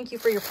little thank you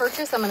for your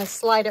purchase. I'm gonna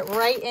slide it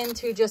right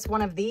into just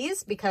one of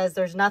these because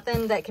there's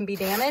nothing that can be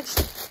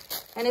damaged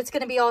and it's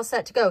gonna be all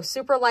set to go.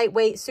 Super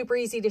lightweight, super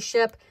easy to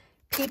ship.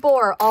 People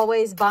are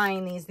always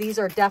buying these. These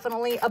are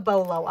definitely a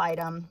Bolo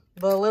item.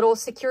 The little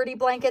security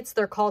blankets,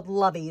 they're called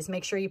Lovies.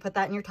 Make sure you put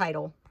that in your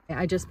title.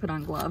 I just put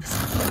on gloves.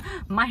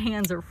 My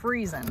hands are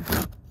freezing.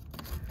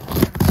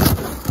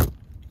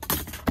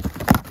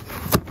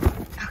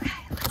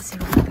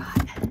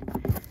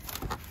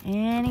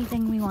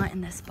 anything we want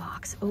in this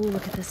box. Oh,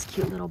 look at this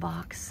cute little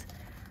box.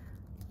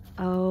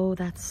 Oh,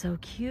 that's so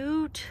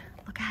cute.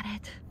 Look at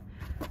it.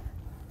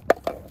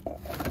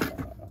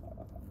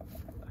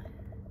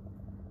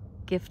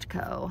 Gift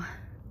Co.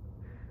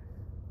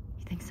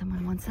 You think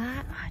someone wants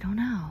that? I don't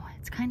know.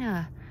 It's kind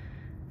of,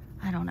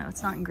 I don't know.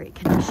 It's not in great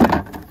condition.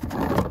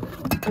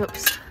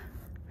 Oops.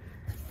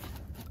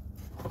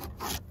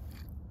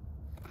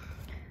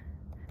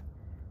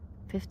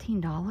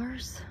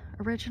 $15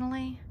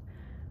 originally?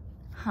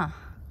 Huh.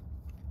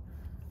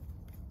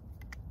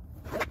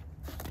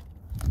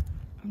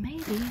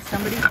 Maybe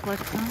somebody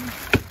flipped them.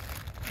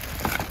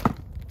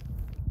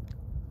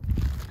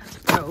 That's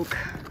broke.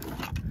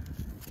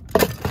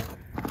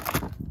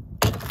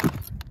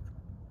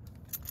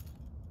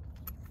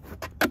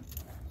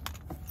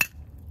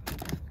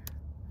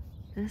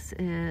 This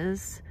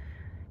is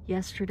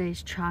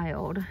Yesterday's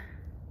Child.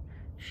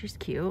 She's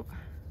cute.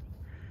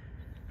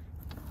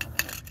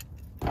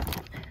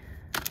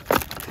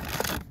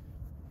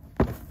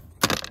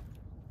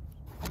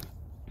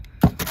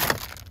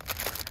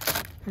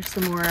 There's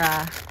some more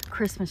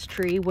Christmas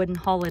tree wooden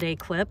holiday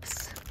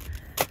clips.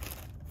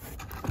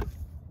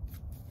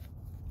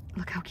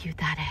 Look how cute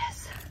that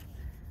is.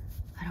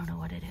 I don't know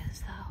what it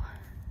is though.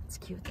 It's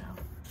cute though.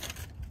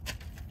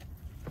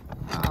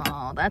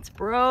 Oh, that's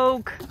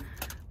broke.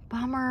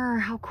 Bummer.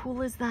 How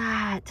cool is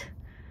that?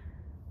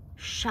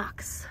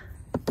 Shucks.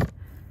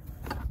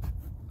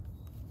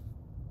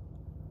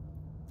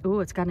 Oh,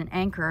 it's got an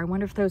anchor. I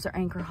wonder if those are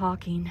anchor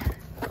hawking.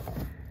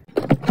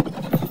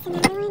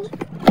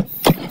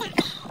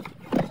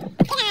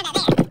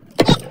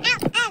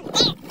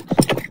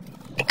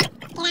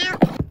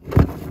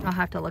 I'll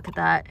have to look at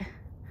that.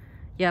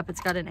 Yep, it's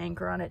got an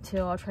anchor on it too.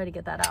 I'll try to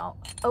get that out.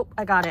 Oh,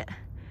 I got it.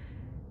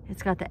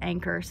 It's got the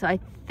anchor. So I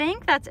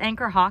think that's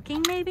anchor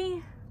hawking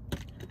maybe.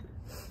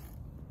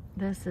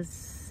 This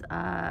is,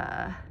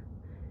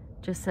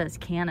 just says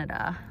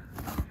Canada.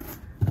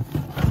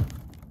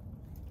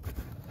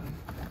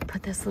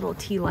 Put this little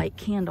tea light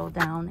candle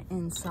down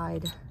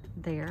inside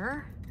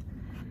there.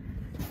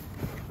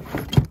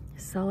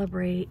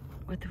 Celebrate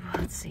with,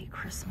 let's see,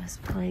 Christmas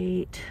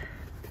plate.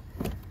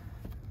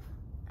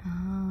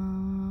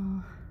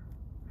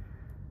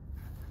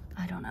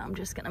 I don't know. I'm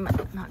just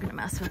not gonna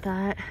mess with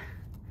that.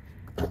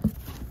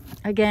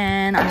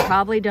 Again, I'm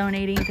probably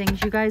donating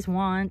things you guys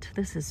want.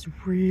 This is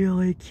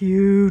really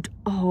cute.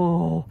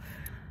 Oh,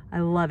 I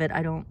love it.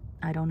 I don't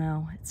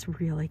know. It's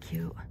really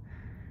cute.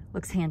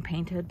 Looks hand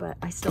painted, but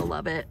I still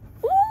love it.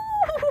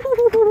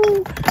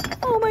 Ooh,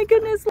 oh my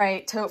goodness. All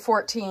right, tote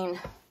 14.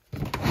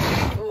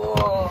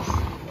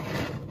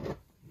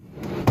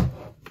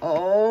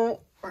 Oh,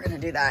 we're gonna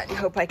do that.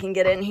 Hope I can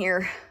get in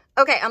here.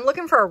 Okay, I'm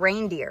looking for a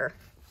reindeer.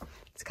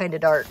 It's kind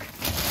of dark.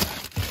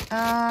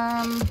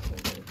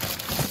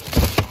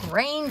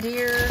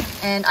 Reindeer,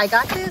 and I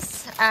got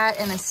this at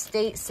an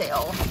estate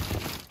sale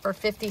for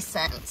 50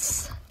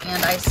 cents.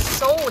 And I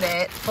sold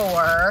it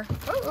for,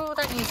 oh,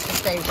 that needs to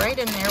stay right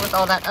in there with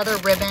all that other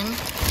ribbon.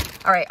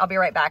 All right, I'll be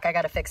right back. I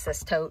gotta fix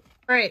this tote.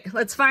 All right,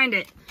 let's find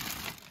it.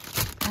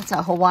 That's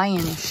a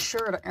Hawaiian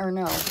shirt, or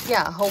no,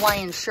 yeah,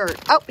 Hawaiian shirt.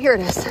 Oh, here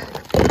it is.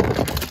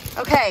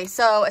 Okay,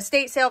 so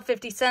estate sale,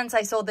 50 cents.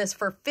 I sold this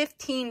for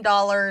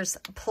 $15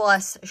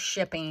 plus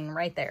shipping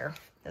right there.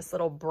 This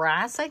little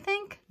brass, I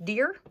think,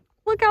 deer.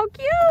 Look how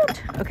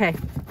cute. Okay.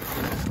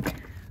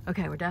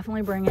 Okay, we're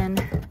definitely bringing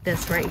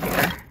this right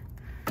here.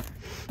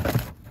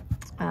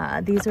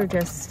 These are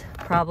just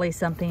probably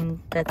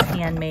something that's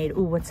handmade.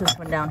 Ooh, what's this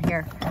one down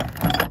here?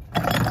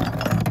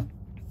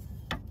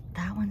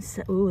 That one's,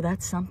 ooh,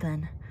 that's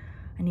something.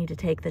 I need to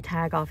take the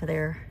tag off of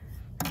there.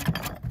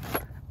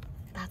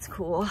 That's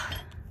cool.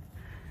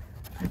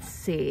 Let's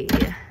see.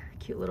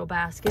 Cute little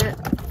basket,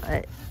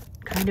 but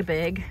kind of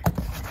big.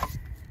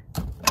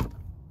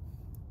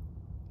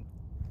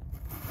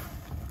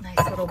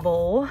 Nice little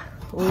bowl.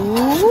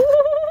 Ooh,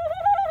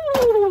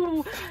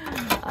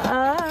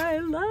 I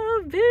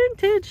love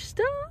vintage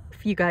stuff.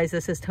 You guys,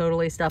 this is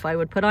totally stuff I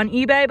would put on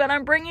eBay, but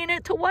I'm bringing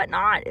it to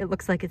Whatnot. It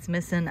looks like it's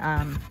missing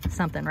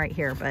something right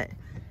here, but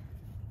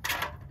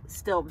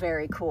still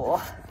very cool.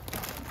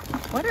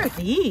 What are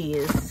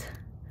these?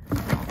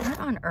 What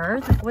on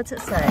earth? What's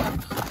it say?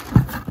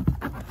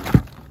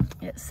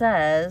 It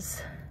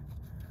says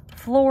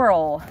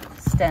floral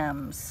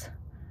stems.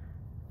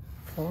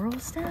 Floral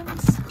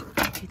stems?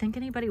 Do you think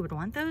anybody would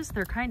want those?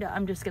 They're kind of,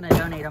 I'm just going to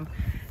donate them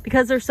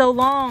because they're so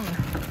long.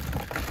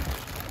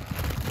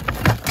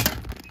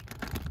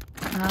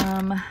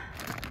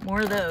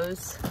 More of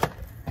those.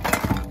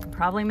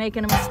 Probably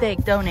making a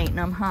mistake donating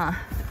them, huh?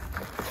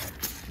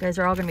 You guys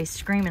are all going to be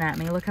screaming at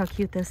me. Look how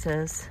cute this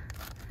is.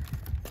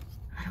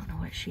 I don't know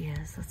what she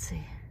is. Let's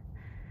see.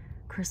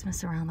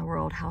 Christmas Around the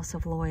World, House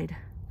of Lloyd.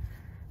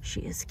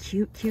 She is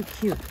cute, cute,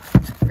 cute.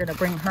 We're going to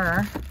bring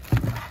her.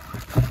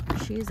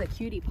 She's a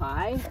cutie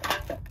pie.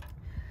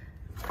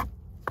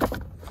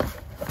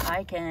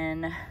 I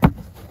can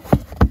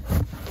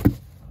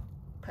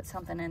put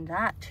something in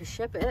that to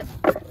ship it.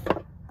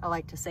 I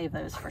like to save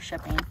those for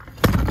shipping.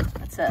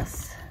 What's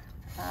this?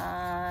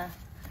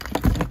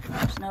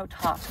 There's no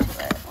top to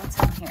it. What's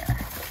in here?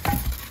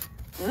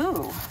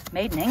 Ooh,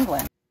 made in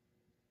England.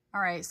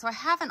 All right, so I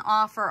have an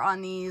offer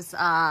on these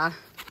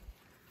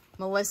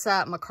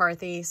Melissa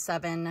McCarthy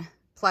 7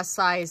 plus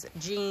size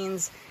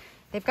jeans.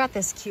 They've got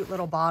this cute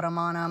little bottom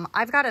on them.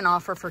 I've got an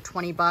offer for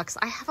 20 bucks.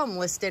 I have them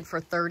listed for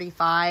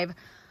 35.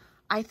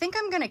 I think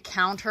I'm gonna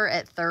counter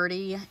at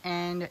 30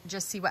 and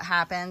just see what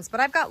happens.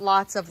 But I've got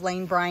lots of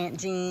Lane Bryant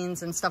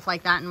jeans and stuff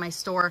like that in my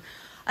store.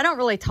 I don't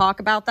really talk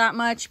about that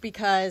much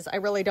because I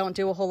really don't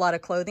do a whole lot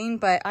of clothing,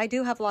 but I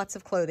do have lots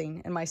of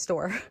clothing in my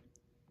store.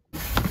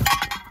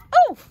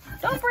 Oh,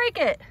 don't break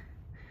it.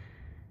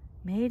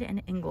 Made in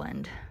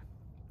England.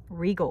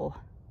 Regal.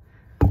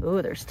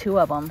 Ooh, there's 2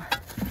 of them.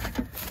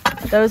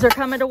 Those are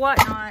coming to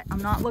Whatnot.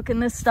 I'm not looking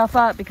this stuff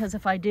up because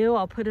if I do,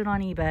 I'll put it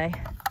on eBay.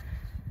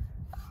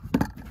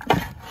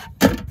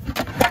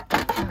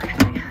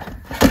 Okay.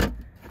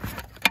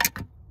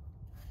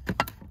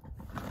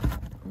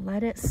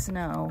 Let it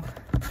snow.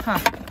 Huh.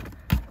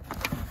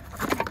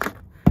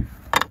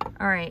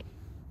 All right.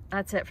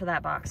 That's it for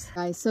that box.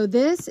 Guys, so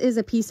this is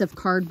a piece of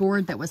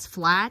cardboard that was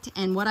flat.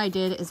 And what I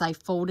did is I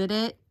folded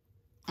it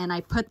and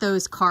I put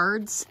those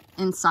cards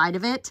inside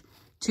of it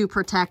to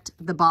protect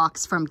the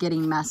box from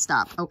getting messed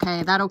up.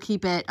 Okay, that'll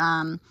keep it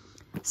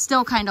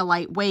still kind of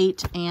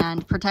lightweight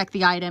and protect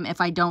the item if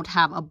I don't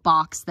have a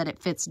box that it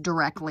fits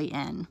directly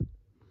in.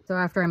 So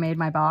after I made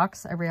my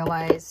box, I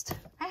realized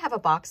I have a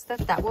box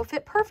that will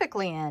fit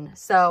perfectly in.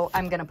 So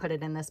I'm gonna put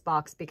it in this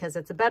box because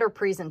it's a better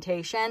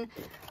presentation.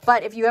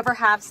 But if you ever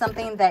have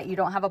something that you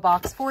don't have a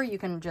box for, you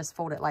can just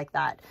fold it like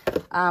that.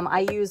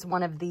 I use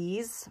one of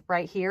these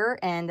right here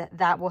and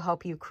that will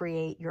help you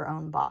create your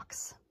own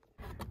box.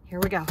 Here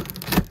we go.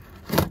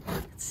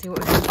 Let's see what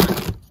we can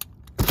find.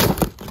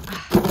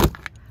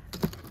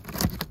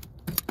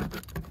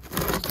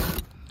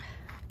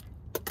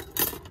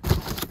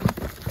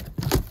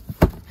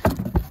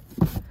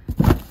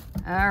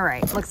 All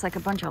right, looks like a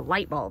bunch of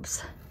light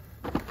bulbs.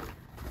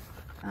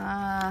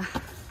 I'm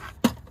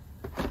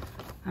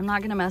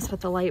not gonna mess with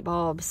the light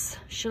bulbs.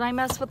 Should I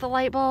mess with the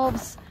light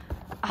bulbs?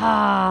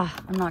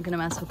 I'm not gonna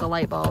mess with the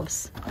light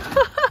bulbs.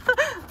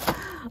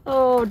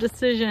 Oh,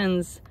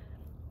 decisions.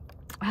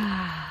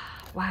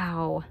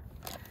 Wow.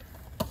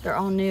 They're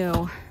all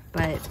new,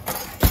 but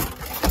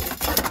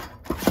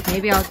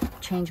maybe I'll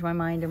change my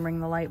mind and bring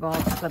the light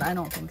bulbs, but I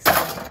don't think so.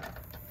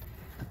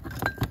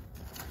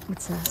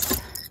 What's this?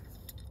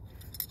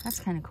 That's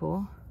kind of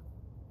cool.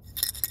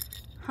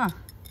 Huh.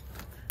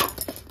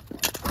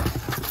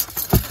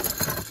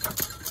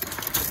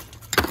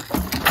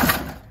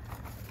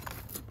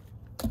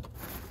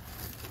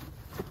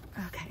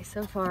 Okay,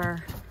 so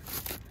far,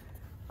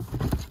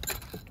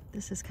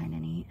 this is kind of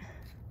neat.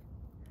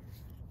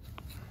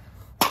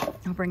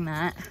 I'll bring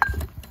that.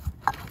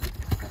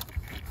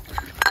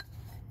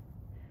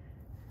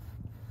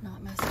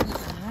 Not messing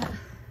with that.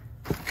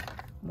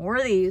 More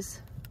of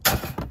these.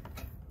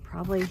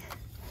 Probably,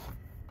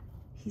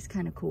 he's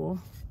kind of cool.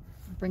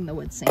 I'll bring the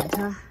wood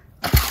Santa.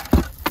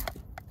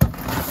 What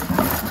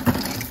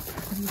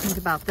do you think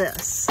about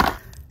this? I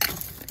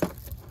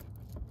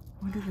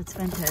wonder if it's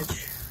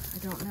vintage. I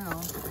don't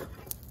know.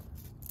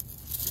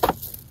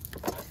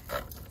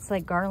 It's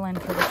like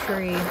garland for the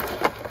tree.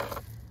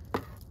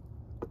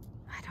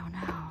 I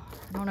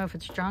don't know if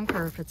it's junk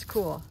or if it's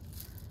cool.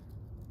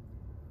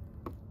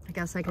 I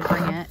guess I could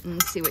bring it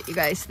and see what you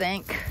guys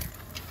think.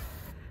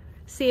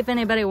 See if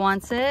anybody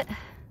wants it.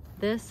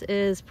 This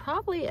is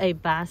probably a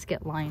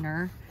basket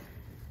liner.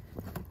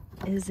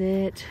 Is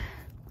it?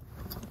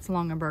 It's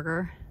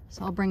Longaberger,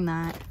 so I'll bring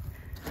that.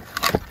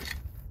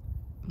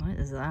 What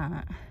is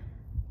that?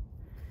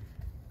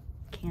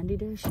 Candy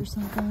dish or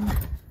something?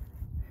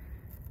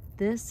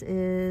 This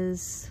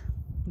is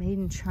made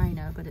in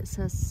China, but it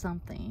says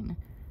something.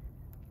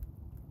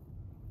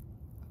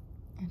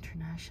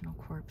 International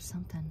Corp,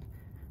 something.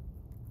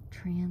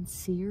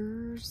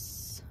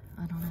 Transiers?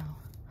 I don't know.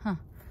 Huh.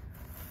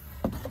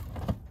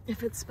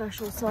 If it's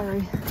special,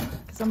 sorry,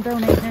 because I'm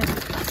donating it.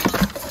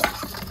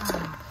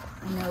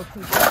 I know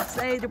people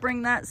say to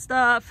bring that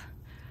stuff.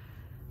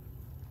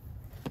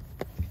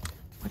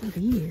 What are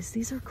these?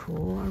 These are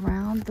cool.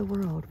 Around the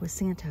World with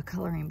Santa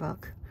coloring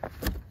book.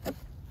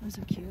 Those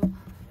are cute.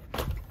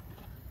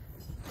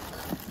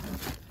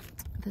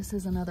 This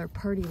is another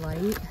party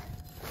light.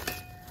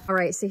 All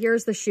right, so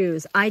here's the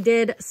shoes. I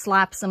did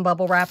slap some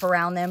bubble wrap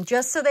around them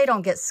just so they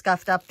don't get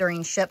scuffed up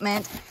during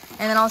shipment.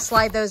 And then I'll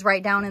slide those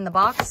right down in the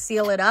box,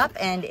 seal it up,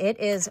 and it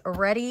is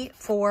ready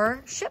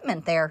for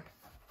shipment there.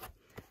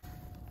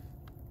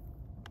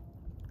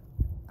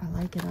 I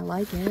like it, I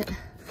like it.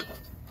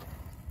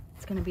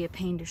 It's gonna be a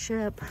pain to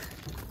ship.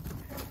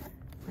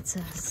 What's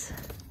this?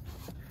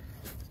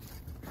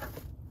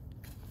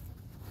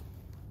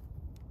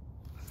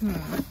 I'm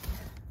not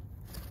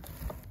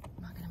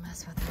gonna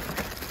mess with it.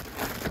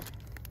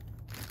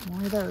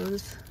 More of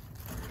those.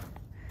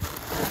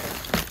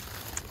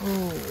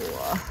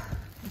 Oh,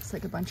 looks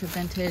like a bunch of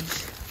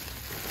vintage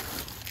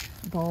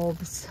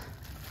bulbs.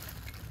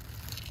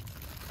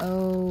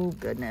 Oh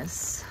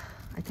goodness.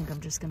 I think I'm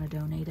just gonna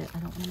donate it. I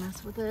don't wanna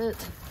mess with it.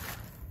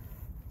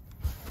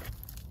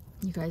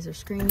 You guys are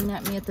screaming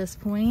at me at this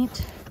point.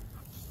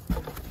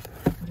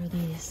 What are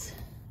these?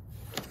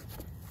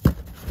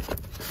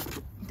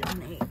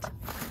 Donate.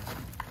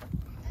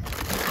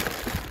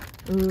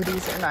 Ooh,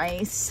 these are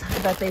nice. I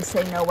bet they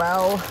say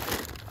Noel.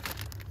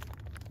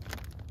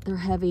 They're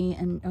heavy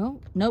and, oh,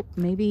 nope,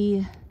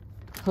 maybe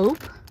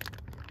Hope?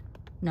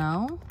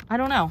 No, I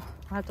don't know.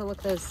 I'll have to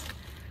look those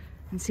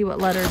and see what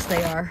letters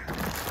they are.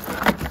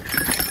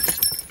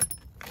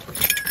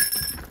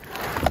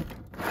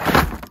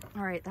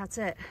 All right, that's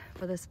it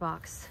for this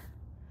box.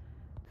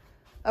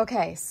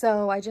 Okay,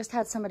 so I just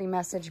had somebody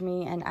message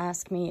me and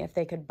ask me if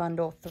they could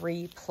bundle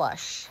 3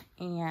 plush.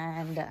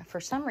 And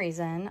for some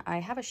reason, I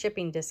have a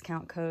shipping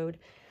discount code,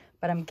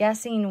 but I'm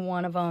guessing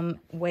one of them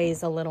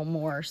weighs a little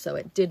more, so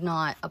it did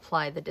not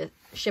apply the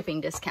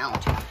shipping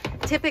discount.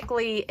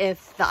 Typically,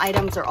 if the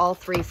items are all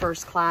 3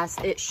 first class,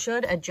 it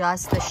should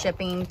adjust the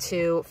shipping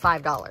to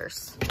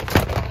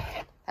 $5.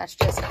 That's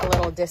just a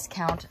little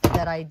discount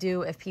that I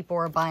do if people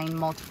are buying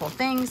multiple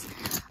things.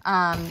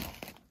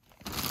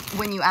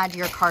 When you add to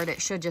your cart,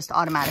 it should just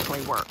automatically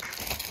work.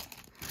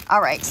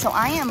 All right, so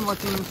I am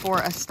looking for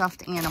a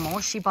stuffed animal.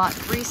 She bought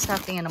 3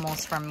 stuffed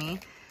animals from me.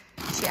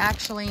 She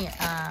actually,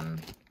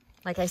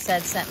 like I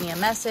said, sent me a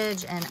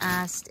message and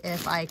asked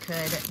if I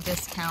could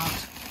discount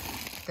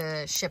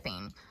the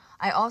shipping.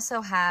 I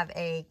also have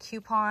a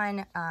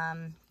coupon.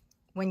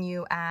 When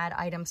you add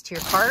items to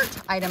your cart,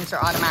 items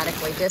are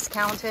automatically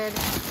discounted.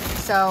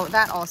 So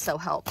that also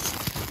helps.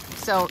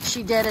 So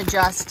she did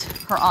adjust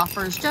her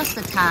offers just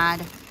a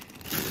tad,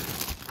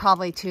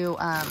 probably to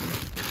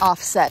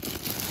offset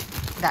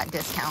that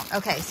discount.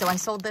 Okay, so I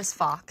sold this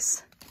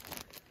fox.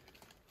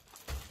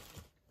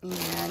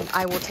 And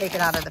I will take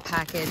it out of the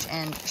package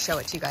and show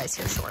it to you guys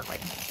here shortly.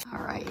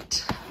 All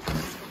right,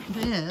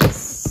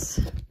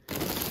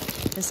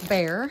 this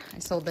bear, I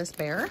sold this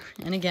bear.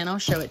 And again, I'll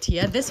show it to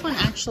you. This one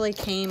actually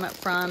came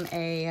from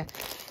a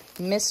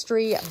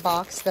mystery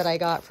box that I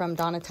got from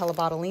Donatella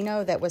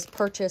Bottolino that was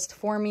purchased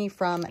for me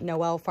from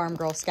Noelle Farm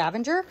Girl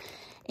Scavenger.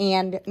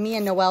 And me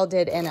and Noelle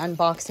did an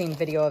unboxing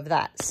video of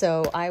that.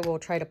 So I will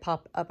try to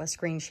pop up a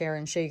screen share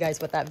and show you guys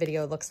what that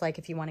video looks like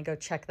if you want to go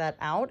check that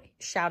out.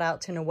 Shout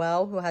out to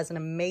Noelle, who has an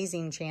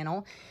amazing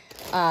channel.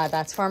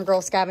 That's Farm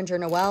Girl Scavenger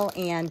Noelle,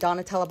 and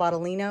Donatella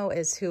Bottolino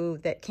is who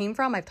that came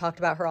from. I've talked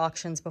about her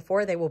auctions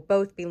before. They will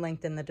both be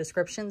linked in the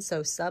description,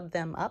 so sub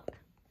them up.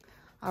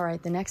 All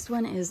right, the next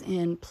one is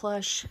in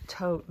Plush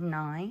Tote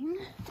 9.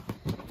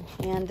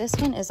 And this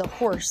one is a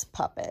horse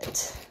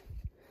puppet.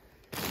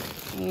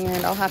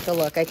 And I'll have to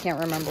look. I can't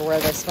remember where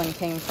this one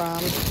came from.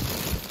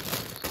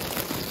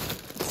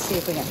 Let's see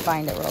if we can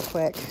find it real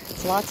quick.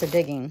 It's lots of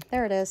digging.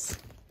 There it is.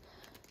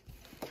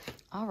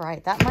 All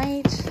right, that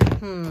might,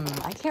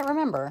 I can't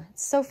remember.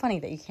 It's so funny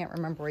that you can't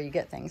remember where you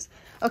get things.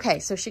 Okay,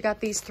 so she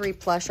got these 3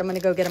 plush. I'm going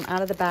to go get them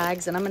out of the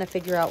bags, and I'm going to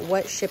figure out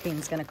what shipping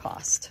is going to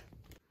cost.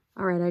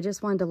 All right, I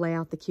just wanted to lay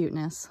out the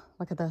cuteness.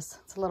 Look at this.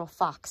 It's a little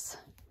fox.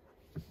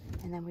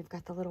 And then we've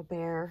got the little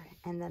bear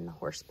and then the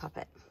horse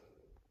puppet.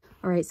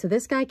 All right, so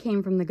this guy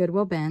came from the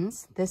Goodwill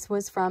bins. This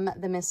was from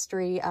the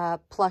mystery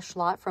plush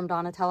lot from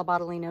Donatella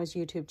Bottolino's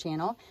YouTube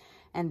channel.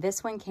 And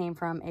this one came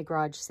from a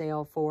garage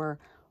sale for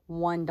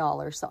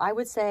 $1. So I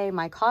would say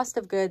my cost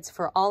of goods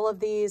for all of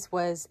these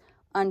was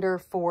under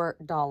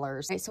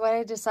 $4. Right, so what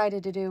I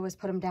decided to do was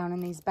put them down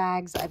in these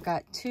bags. I've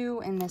got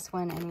 2 in this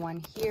one and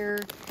 1 here.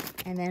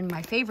 And then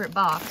my favorite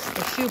box,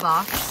 the shoe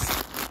box.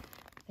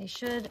 They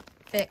should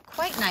fit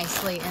quite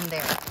nicely in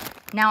there.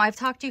 Now, I've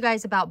talked to you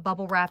guys about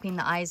bubble wrapping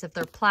the eyes if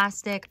they're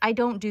plastic. I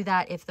don't do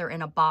that if they're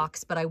in a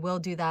box, but I will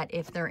do that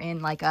if they're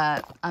in like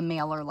a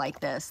mailer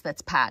like this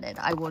that's padded.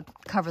 I will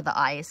cover the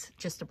eyes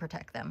just to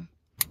protect them.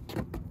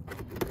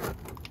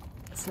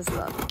 This is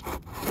the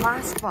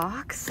last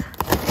box.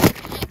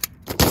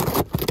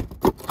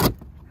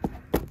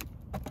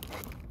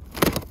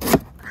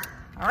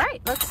 All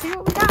right, let's see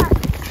what we got.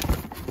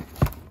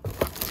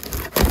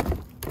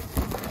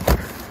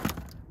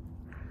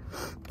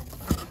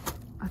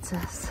 What's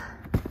this?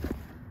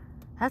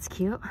 That's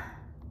cute.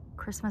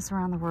 Christmas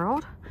around the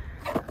world.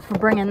 We're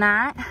bringing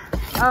that.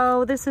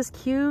 Oh, this is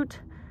cute.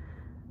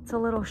 It's a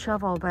little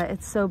shovel, but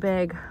it's so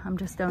big. I'm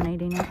just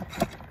donating it.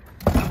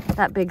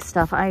 That big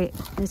stuff,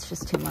 it's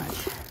just too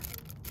much.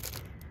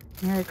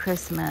 Merry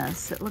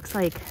Christmas. It looks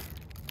like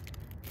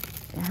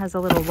it has a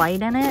little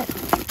light in it.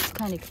 It's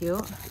kind of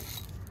cute.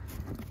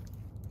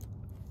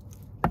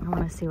 I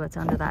want to see what's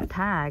under that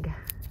tag.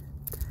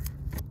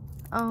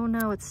 Oh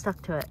no, it's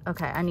stuck to it.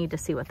 Okay, I need to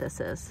see what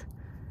this is.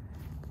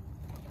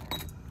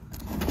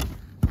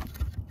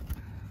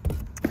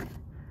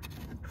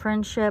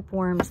 Friendship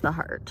warms the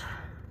heart.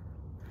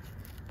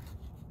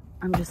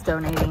 I'm just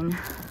donating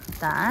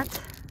that.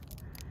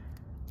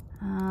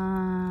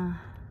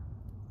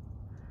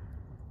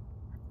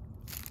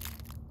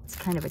 It's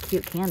kind of a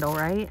cute candle,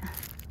 right?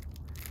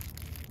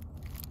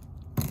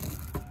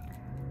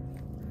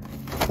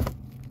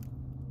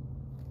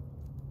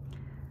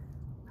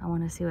 I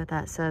want to see what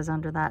that says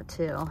under that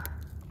too.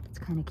 It's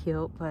kind of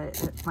cute,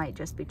 but it might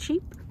just be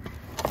cheap.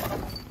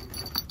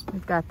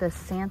 We've got this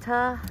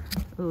Santa.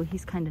 Ooh,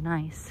 he's kind of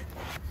nice.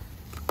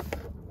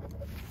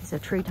 he's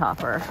a tree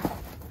topper,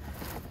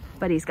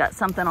 but he's got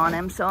something on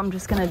him, so I'm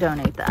just gonna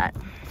donate that.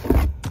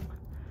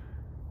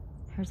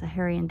 Here's a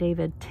Harry and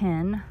David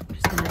tin. I'm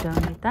just gonna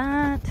donate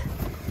that.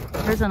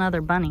 Here's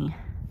another bunny.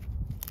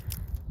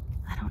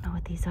 I don't know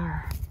what these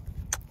are.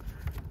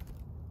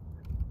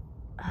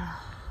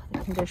 The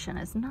condition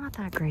is not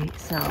that great,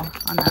 so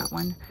on that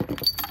one.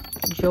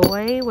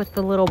 Joy with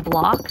the little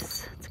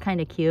blocks. It's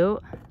kind of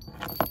cute.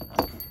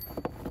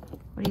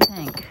 What do you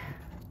think?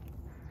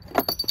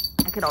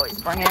 I could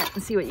always bring it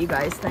and see what you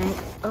guys think.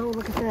 Oh,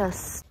 look at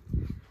this.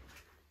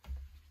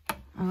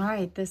 All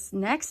right, this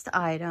next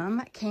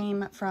item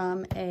came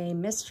from a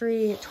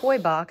mystery toy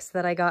box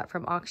that I got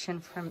from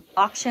Auctions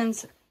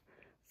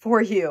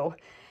for You.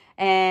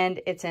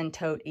 And it's in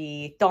tote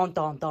E. Dun,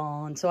 dun,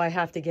 dun. So I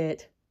have to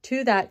get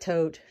to that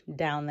tote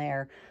down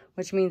there,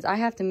 which means I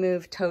have to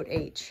move tote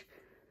H.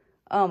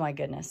 Oh my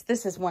goodness,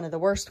 this is one of the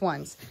worst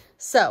ones.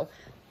 So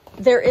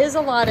there is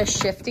a lot of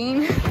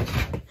shifting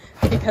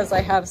because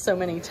I have so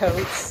many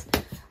totes.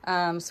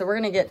 So we're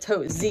gonna get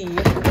tote Z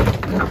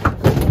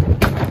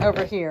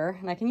over here,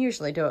 and I can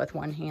usually do it with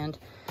one hand.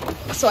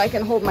 So I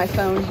can hold my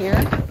phone here,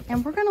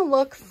 and we're gonna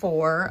look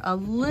for a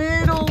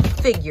little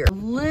figure,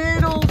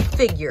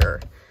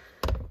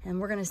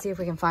 and we're gonna see if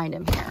we can find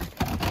him here.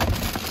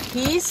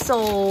 He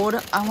sold,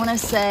 I want to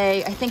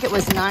say, I think it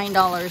was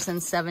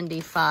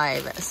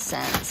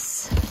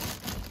 $9.75.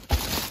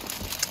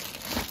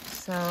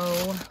 So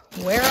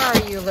where are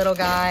you, little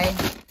guy?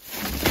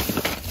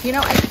 You know,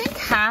 I think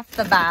half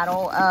the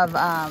battle of,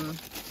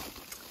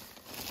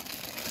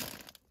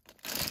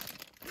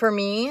 for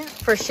me,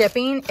 for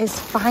shipping, is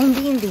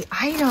finding the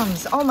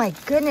items. Oh my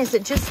goodness,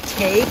 it just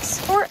takes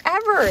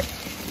forever.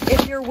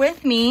 If you're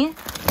with me,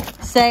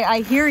 say,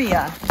 I hear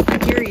ya.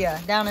 I hear ya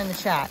down in the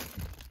chat.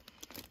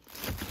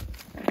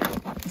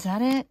 Is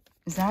that it?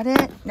 Is that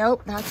it?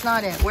 Nope, that's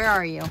not it. Where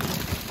are you?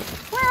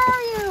 Where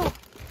are you?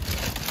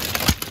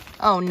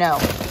 Oh no.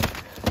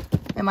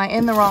 Am I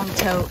in the wrong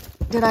tote?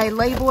 Did I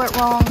label it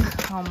wrong?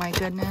 Oh my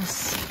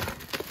goodness.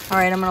 All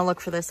right, I'm gonna look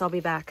for this. I'll be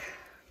back.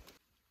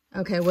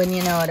 Okay, wouldn't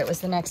you know it, it was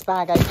the next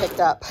bag I picked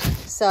up.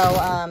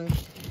 So,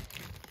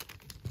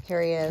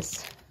 here he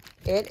is.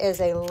 It is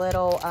a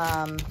little,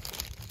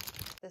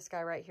 this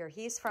guy right here.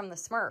 He's from the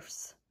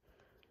Smurfs.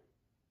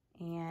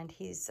 And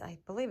he's, I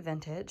believe,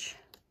 vintage.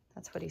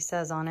 That's what he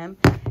says on him.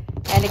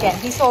 And again,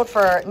 he sold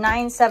for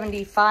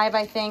 $9.75,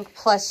 I think,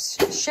 plus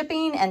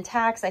shipping and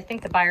tax. I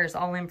think the buyer's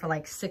all in for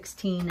like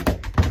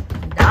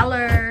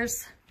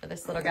 $16 for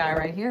this little guy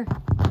right here.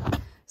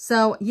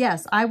 So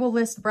yes, I will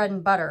list bread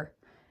and butter.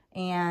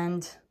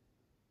 And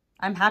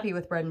I'm happy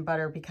with bread and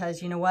butter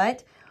because you know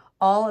what?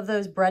 All of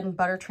those bread and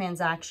butter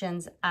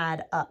transactions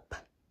add up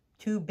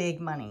to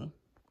big money.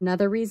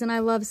 Another reason I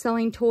love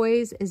selling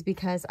toys is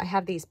because I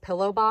have these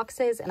pillow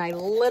boxes and I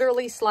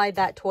literally slide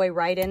that toy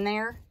right in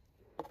there.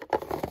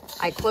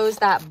 I close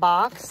that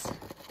box.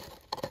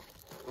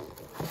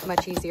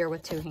 Much easier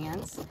with two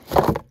hands.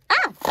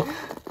 Ah!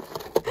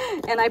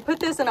 And I put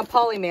this in a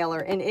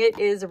PolyMailer and it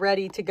is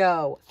ready to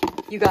go.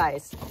 You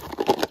guys,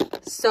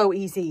 so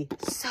easy,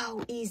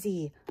 so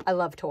easy. I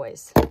love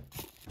toys.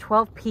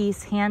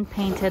 12-piece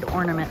hand-painted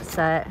ornament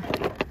set.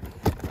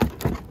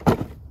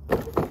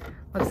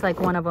 Looks like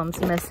one of them's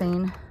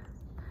missing.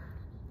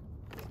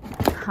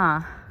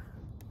 Huh.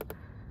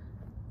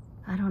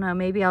 I don't know,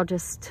 maybe I'll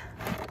just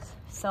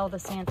sell the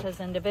Santas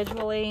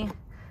individually.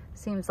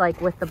 Seems like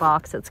with the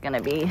box it's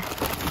gonna be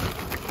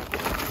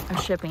a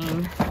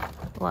shipping,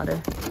 a lot of...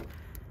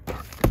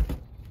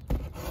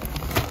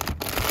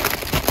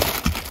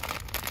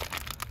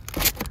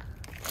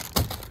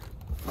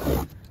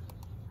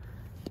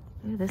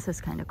 Ooh, this is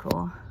kind of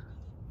cool.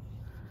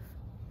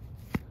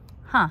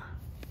 Huh.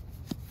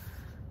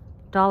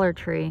 Dollar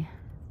Tree.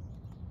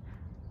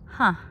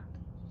 Huh.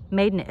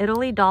 Made in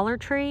Italy Dollar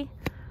Tree?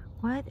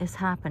 What is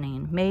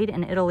happening? Made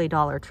in Italy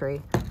Dollar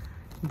Tree.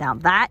 Now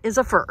that is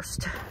a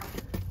first.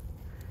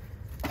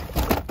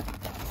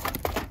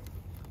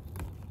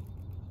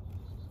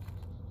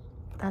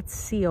 That's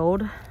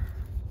sealed.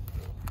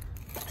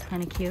 It's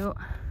kind of cute.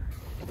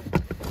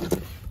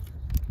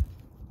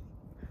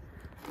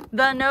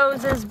 The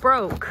nose is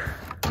broke.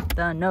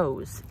 The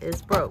nose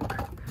is broke.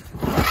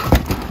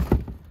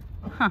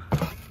 Huh.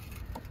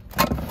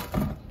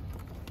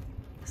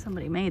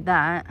 Somebody made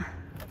that.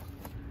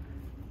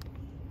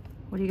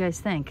 What do you guys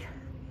think?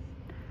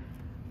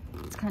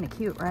 It's kind of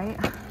cute, right?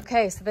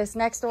 Okay, so this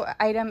next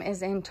item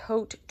is in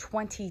tote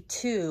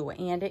 22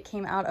 and it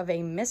came out of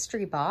a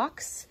mystery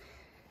box.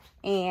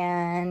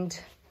 And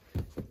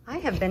I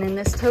have been in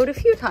this tote a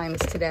few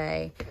times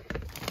today.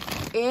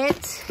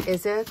 It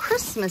is a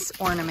Christmas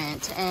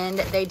ornament and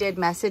they did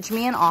message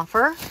me an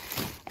offer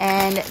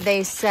and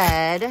they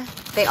said,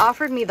 they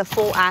offered me the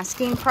full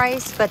asking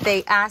price, but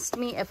they asked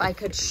me if I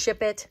could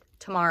ship it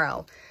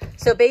tomorrow.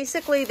 So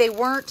basically they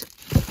weren't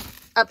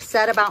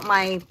upset about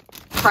my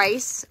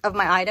price of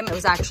my item. It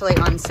was actually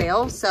on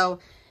sale. So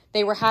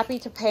they were happy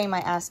to pay my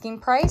asking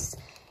price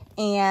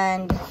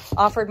and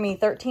offered me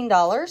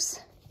 $13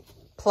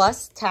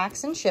 plus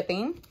tax and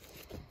shipping.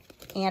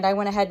 And I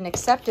went ahead and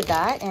accepted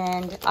that,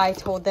 and I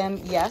told them,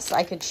 yes,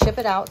 I could ship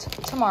it out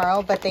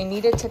tomorrow, but they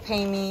needed to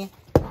pay me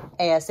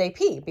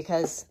ASAP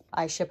because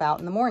I ship out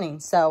in the morning.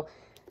 So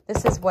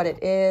this is what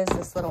it is,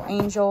 this little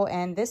angel,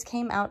 and this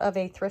came out of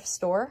a thrift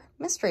store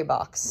mystery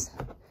box.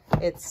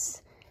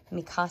 It's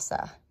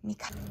Mikasa.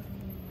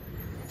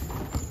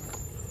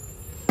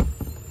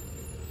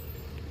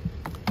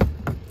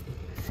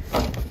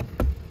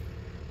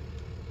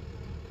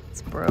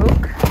 It's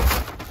broke.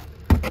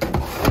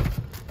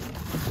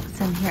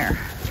 What's in here?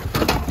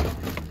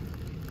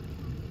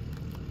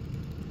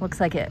 Looks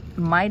like it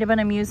might have been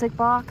a music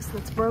box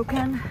that's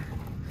broken.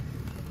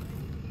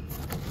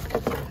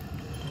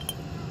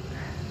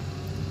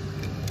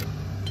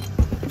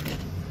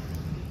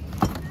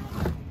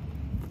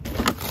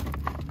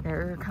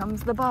 There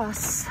comes the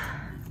bus.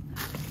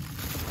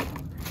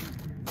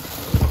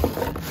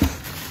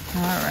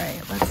 All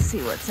right, let's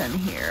see what's in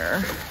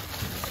here.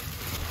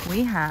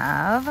 We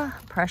have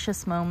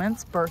Precious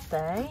Moments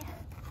birthday.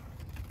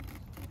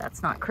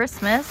 That's not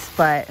Christmas,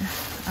 but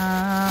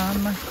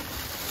let's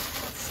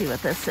see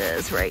what this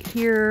is right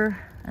here.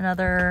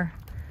 Another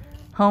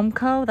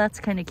Homeco. That's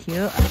kind of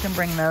cute. I can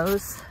bring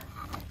those.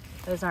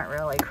 Those aren't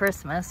really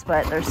Christmas,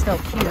 but they're still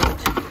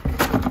cute.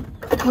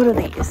 What are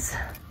these?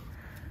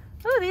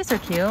 Oh, these are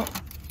cute.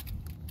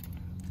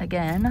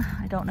 Again,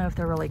 I don't know if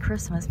they're really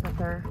Christmas, but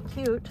they're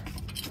cute.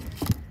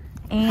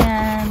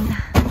 And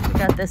we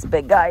got this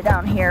big guy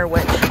down here,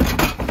 which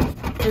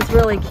is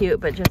really cute,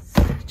 but just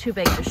too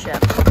big to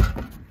ship.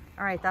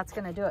 All right, that's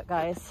gonna do it,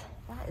 guys.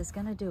 That is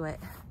gonna do it.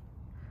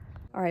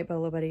 All right,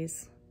 Bolo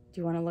buddies,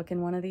 do you wanna look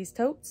in one of these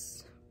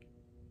totes?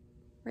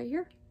 Right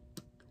here?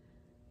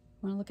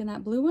 Wanna look in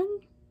that blue one?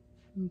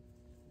 I'm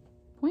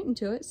pointing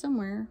to it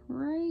somewhere,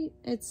 right?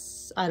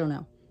 I don't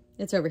know.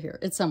 It's over here,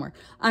 it's somewhere.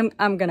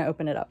 I'm gonna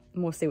open it up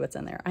and we'll see what's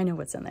in there. I know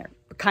what's in there,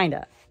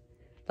 kinda.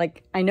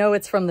 Like, I know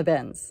it's from the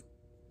bins,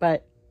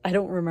 but I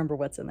don't remember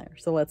what's in there,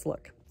 so let's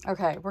look.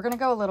 Okay, we're gonna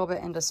go a little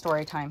bit into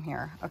story time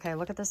here. Okay,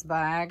 look at this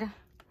bag.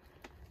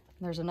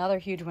 There's another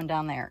huge one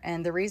down there.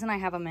 And the reason I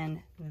have them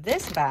in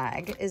this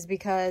bag is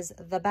because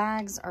the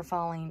bags are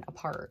falling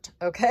apart,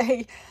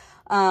 okay?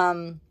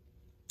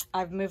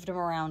 I've moved them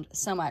around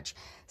so much.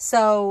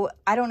 So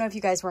I don't know if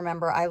you guys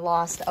remember, I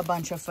lost a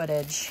bunch of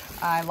footage.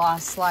 I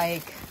lost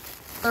like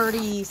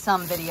 30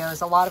 some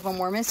videos. A lot of them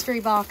were mystery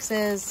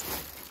boxes,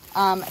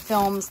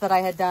 films that I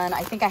had done.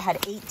 I think I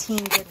had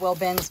 18 Goodwill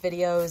Bins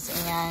videos.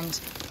 And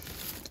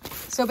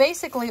so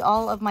basically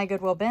all of my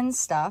Goodwill Bins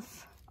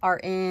stuff are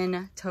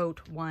in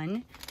tote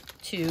 1,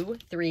 2,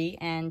 3,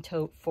 and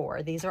tote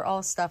 4. These are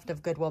all stuffed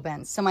of Goodwill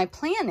Bins. So my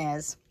plan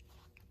is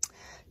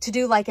to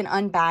do like an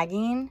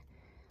unbagging.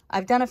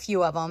 I've done a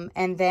few of them,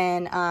 and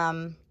then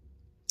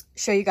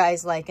show you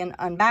guys like an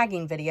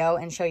unbagging video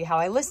and show you how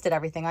I listed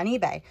everything on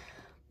eBay.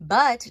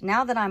 But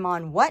now that I'm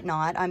on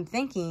Whatnot, I'm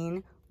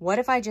thinking, what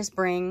if I just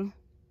bring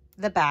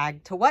the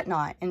bag to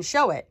Whatnot and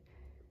show it?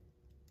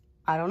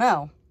 I don't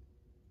know.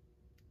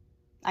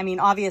 I mean,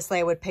 obviously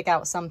I would pick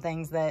out some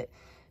things that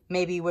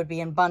maybe would be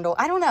in bundle.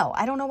 I don't know.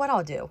 I don't know what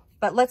I'll do,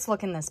 but let's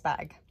look in this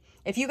bag.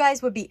 If you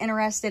guys would be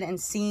interested in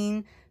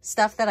seeing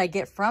stuff that I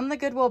get from the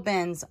Goodwill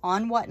Bins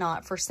on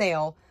Whatnot for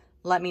sale,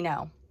 let me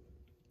know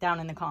down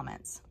in the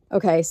comments.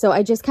 Okay, so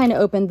I just kind of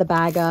opened the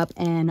bag up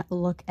and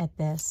look at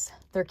this.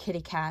 They're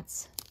kitty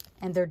cats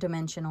and they're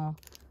dimensional.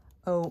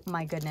 Oh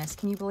my goodness.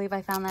 Can you believe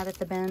I found that at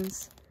the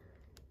bins?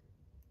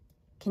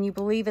 Can you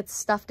believe it's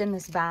stuffed in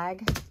this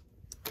bag?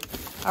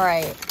 All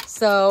right,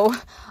 so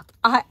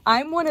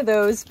I'm one of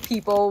those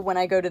people when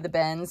I go to the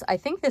bins. I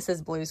think this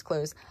is Blue's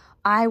Clues.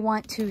 I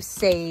want to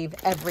save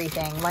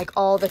everything, like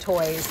all the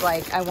toys.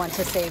 Like, I want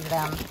to save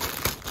them.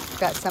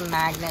 Got some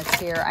magnets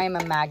here. I am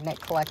a magnet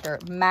collector.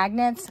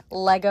 Magnets,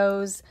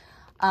 Legos.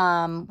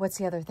 What's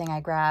the other thing I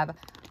grab?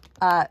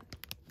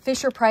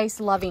 Fisher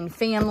Price Loving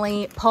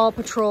Family, Paw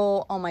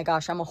Patrol. Oh my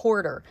gosh, I'm a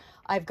hoarder.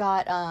 I've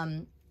got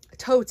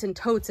totes and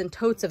totes and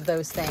totes of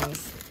those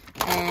things,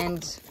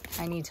 and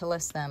I need to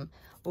list them.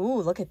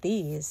 Ooh, look at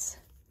these.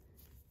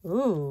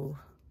 Ooh,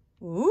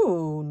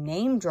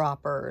 name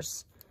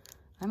droppers.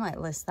 I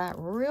might list that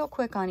real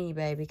quick on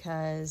eBay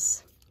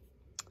because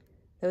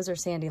those are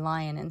Sandy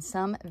Lion, and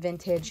some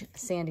vintage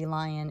Sandy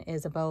Lion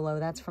is a Bolo.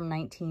 That's from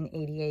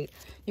 1988.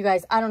 You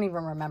guys, I don't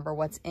even remember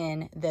what's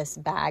in this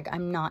bag.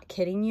 I'm not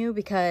kidding you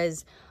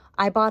because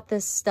I bought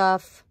this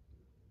stuff.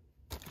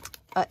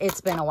 It's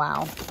been a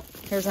while.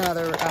 Here's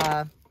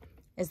another,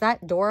 is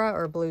that Dora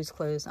or Blue's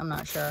Clues? I'm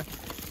not sure.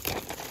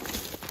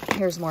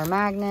 Here's more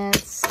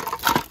magnets.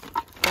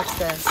 What's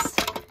this?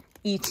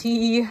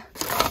 E.T.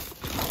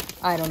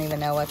 I don't even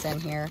know what's in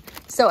here.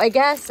 So I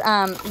guess,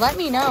 let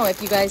me know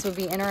if you guys would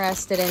be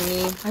interested in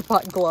me. I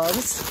bought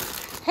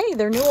gloves. Hey,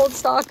 they're new old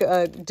stock,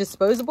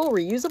 disposable,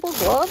 reusable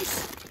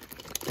gloves.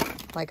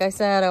 Like I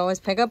said, I always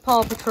pick up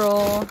Paw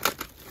Patrol.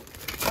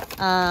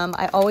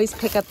 I always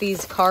pick up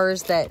these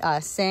cars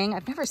that sing.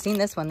 I've never seen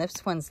this one.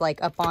 This one's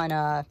like up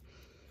on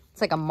it's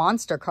like a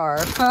monster car.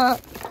 Look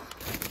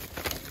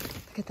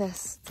at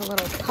this. It's a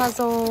little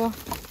puzzle.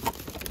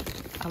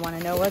 I want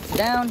to know what's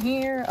down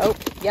here. Oh,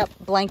 Yep,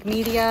 blank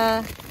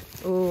media.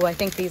 Ooh, I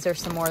think these are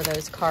some more of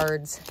those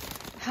cards.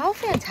 How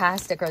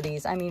fantastic are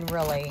these? I mean,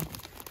 really,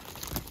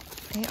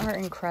 they are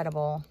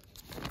incredible.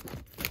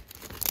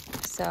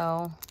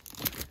 So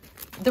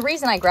the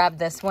reason I grabbed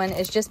this one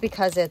is just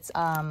because it's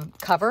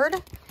covered.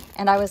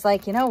 And I was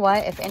like, you know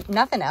what? If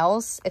nothing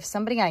else, if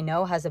somebody I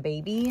know has a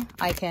baby,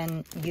 I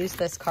can use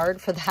this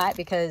card for that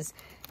because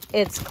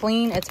it's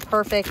clean, it's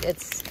perfect,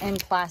 it's in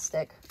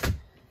plastic.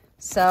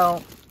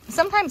 So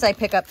sometimes I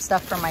pick up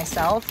stuff for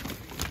myself.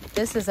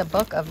 This is a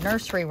book of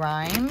nursery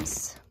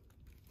rhymes.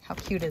 How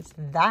cute is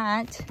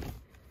that?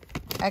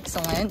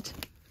 Excellent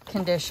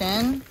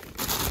condition.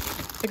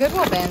 The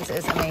Goodwill bins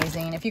is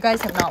amazing. If you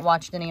guys have not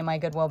watched any of my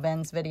Goodwill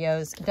bins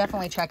videos,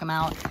 definitely check them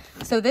out.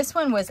 So this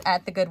one was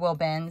at the Goodwill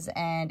bins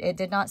and it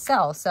did not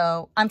sell.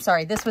 So I'm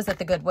sorry, this was at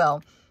the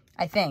Goodwill,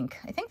 I think.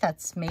 I think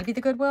that's maybe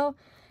the Goodwill.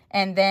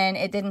 And then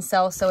it didn't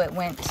sell, so it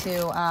went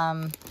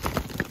to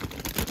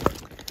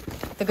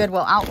the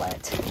Goodwill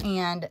outlet.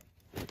 And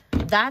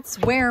that's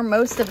where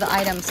most of the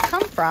items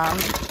come from,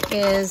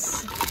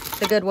 is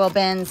the Goodwill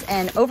bins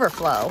and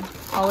overflow.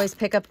 Always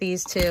pick up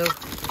these two.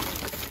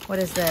 What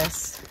is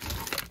this?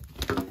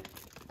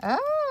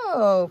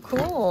 Oh,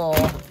 cool.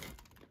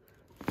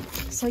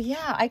 So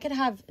yeah, I could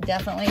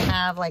definitely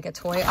have like a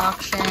toy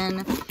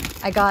auction.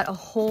 I got a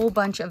whole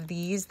bunch of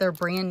these. They're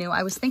brand new.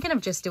 I was thinking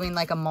of just doing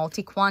like a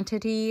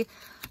multi-quantity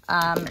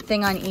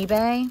thing on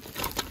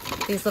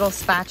eBay. These little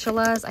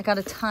spatulas. I got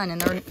a ton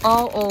and they're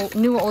all old,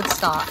 new old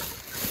stock.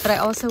 But I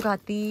also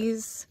got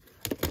these.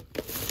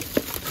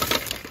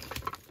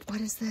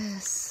 What is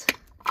this?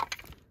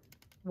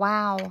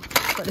 Wow,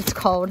 that's what it's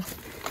called.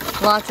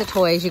 Lots of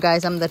toys, you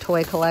guys. I'm the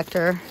toy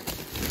collector.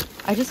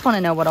 I just want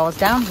to know what all is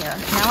down here.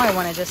 Now I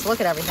want to just look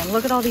at everything.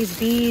 Look at all these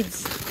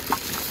beads.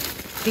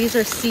 These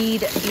are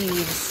seed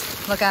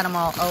beads. Look at them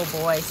all. Oh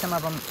boy, some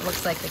of them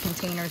looks like the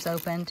container's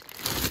opened.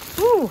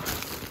 Whew,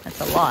 that's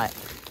a lot.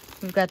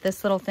 We've got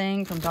this little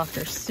thing from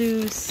Dr.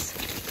 Seuss.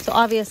 So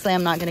obviously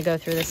I'm not going to go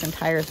through this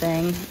entire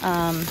thing.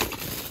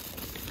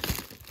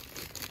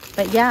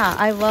 But yeah,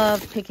 I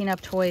love picking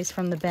up toys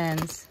from the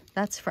bins.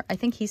 That's for, I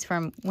think he's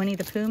from Winnie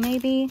the Pooh,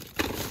 maybe?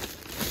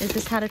 Is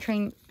this How to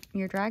Train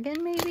Your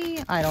Dragon,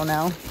 maybe? I don't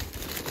know.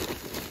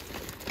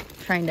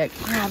 Trying to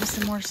grab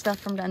some more stuff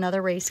from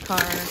another race car.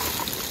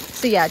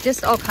 So yeah,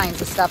 just all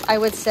kinds of stuff. I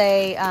would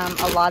say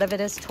a lot of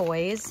it is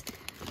toys.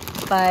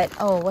 But,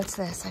 oh, what's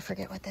this? I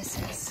forget what this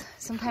is.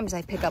 Sometimes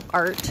I pick up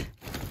art.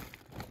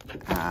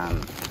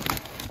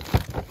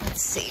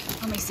 Let's see.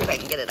 Let me see if I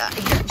can get it out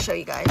of here and show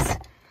you guys.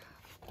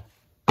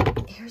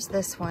 Here's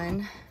this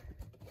one.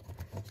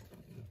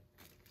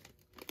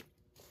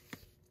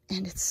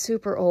 And it's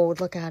super old.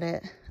 Look at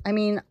it. I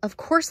mean, of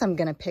course I'm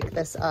going to pick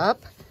this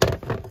up.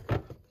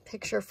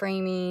 Picture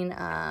framing,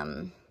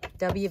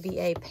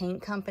 WVA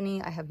Paint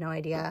Company. I have no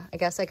idea. I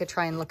guess I could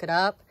try and look it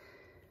up.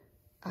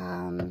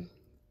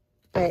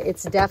 But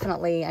it's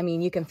definitely, I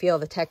mean, you can feel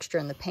the texture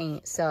in the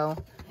paint. So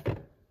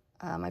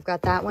I've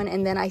got that one.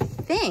 And then I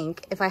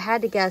think, if I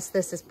had to guess,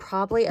 this is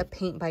probably a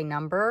paint by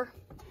number,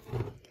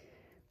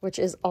 which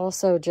is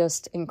also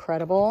just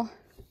incredible.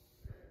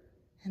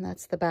 And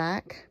that's the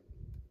back.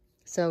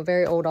 So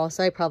very old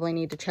also. I probably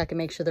need to check and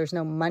make sure there's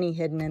no money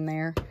hidden in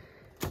there.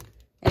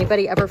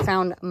 Anybody ever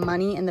found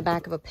money in the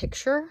back of a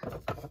picture?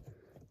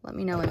 Let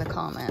me know in the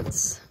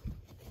comments.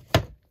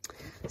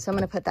 So I'm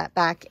going to put that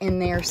back in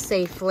there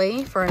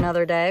safely for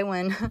another day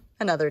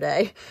another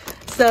day.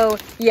 So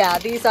yeah,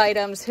 these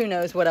items, who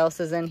knows what else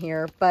is in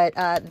here, but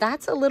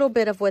that's a little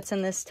bit of what's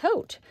in this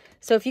tote.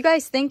 So if you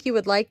guys think you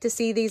would like to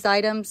see these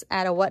items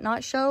at a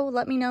Whatnot show,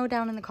 let me know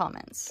down in the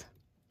comments.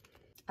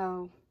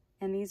 Oh,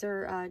 and these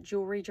are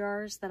jewelry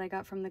jars that I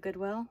got from the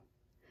Goodwill.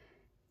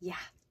 Yeah,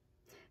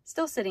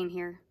 still sitting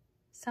here.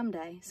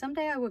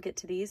 Someday I will get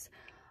to these.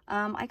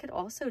 I could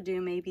also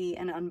do maybe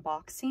an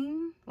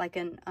unboxing, like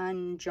an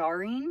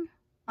unjarring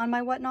on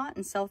my Whatnot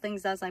and sell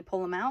things as I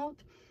pull them out.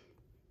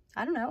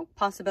 I don't know,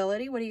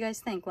 possibility. What do you guys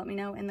think? Let me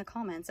know in the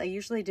comments. I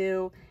usually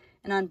do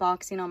an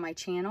unboxing on my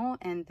channel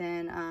and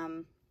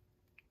then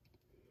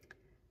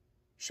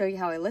show you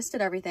how I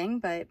listed everything.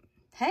 But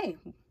hey,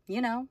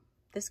 you know,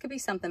 this could be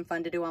something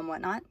fun to do on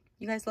Whatnot.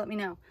 You guys let me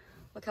know.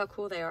 Look how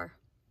cool they are.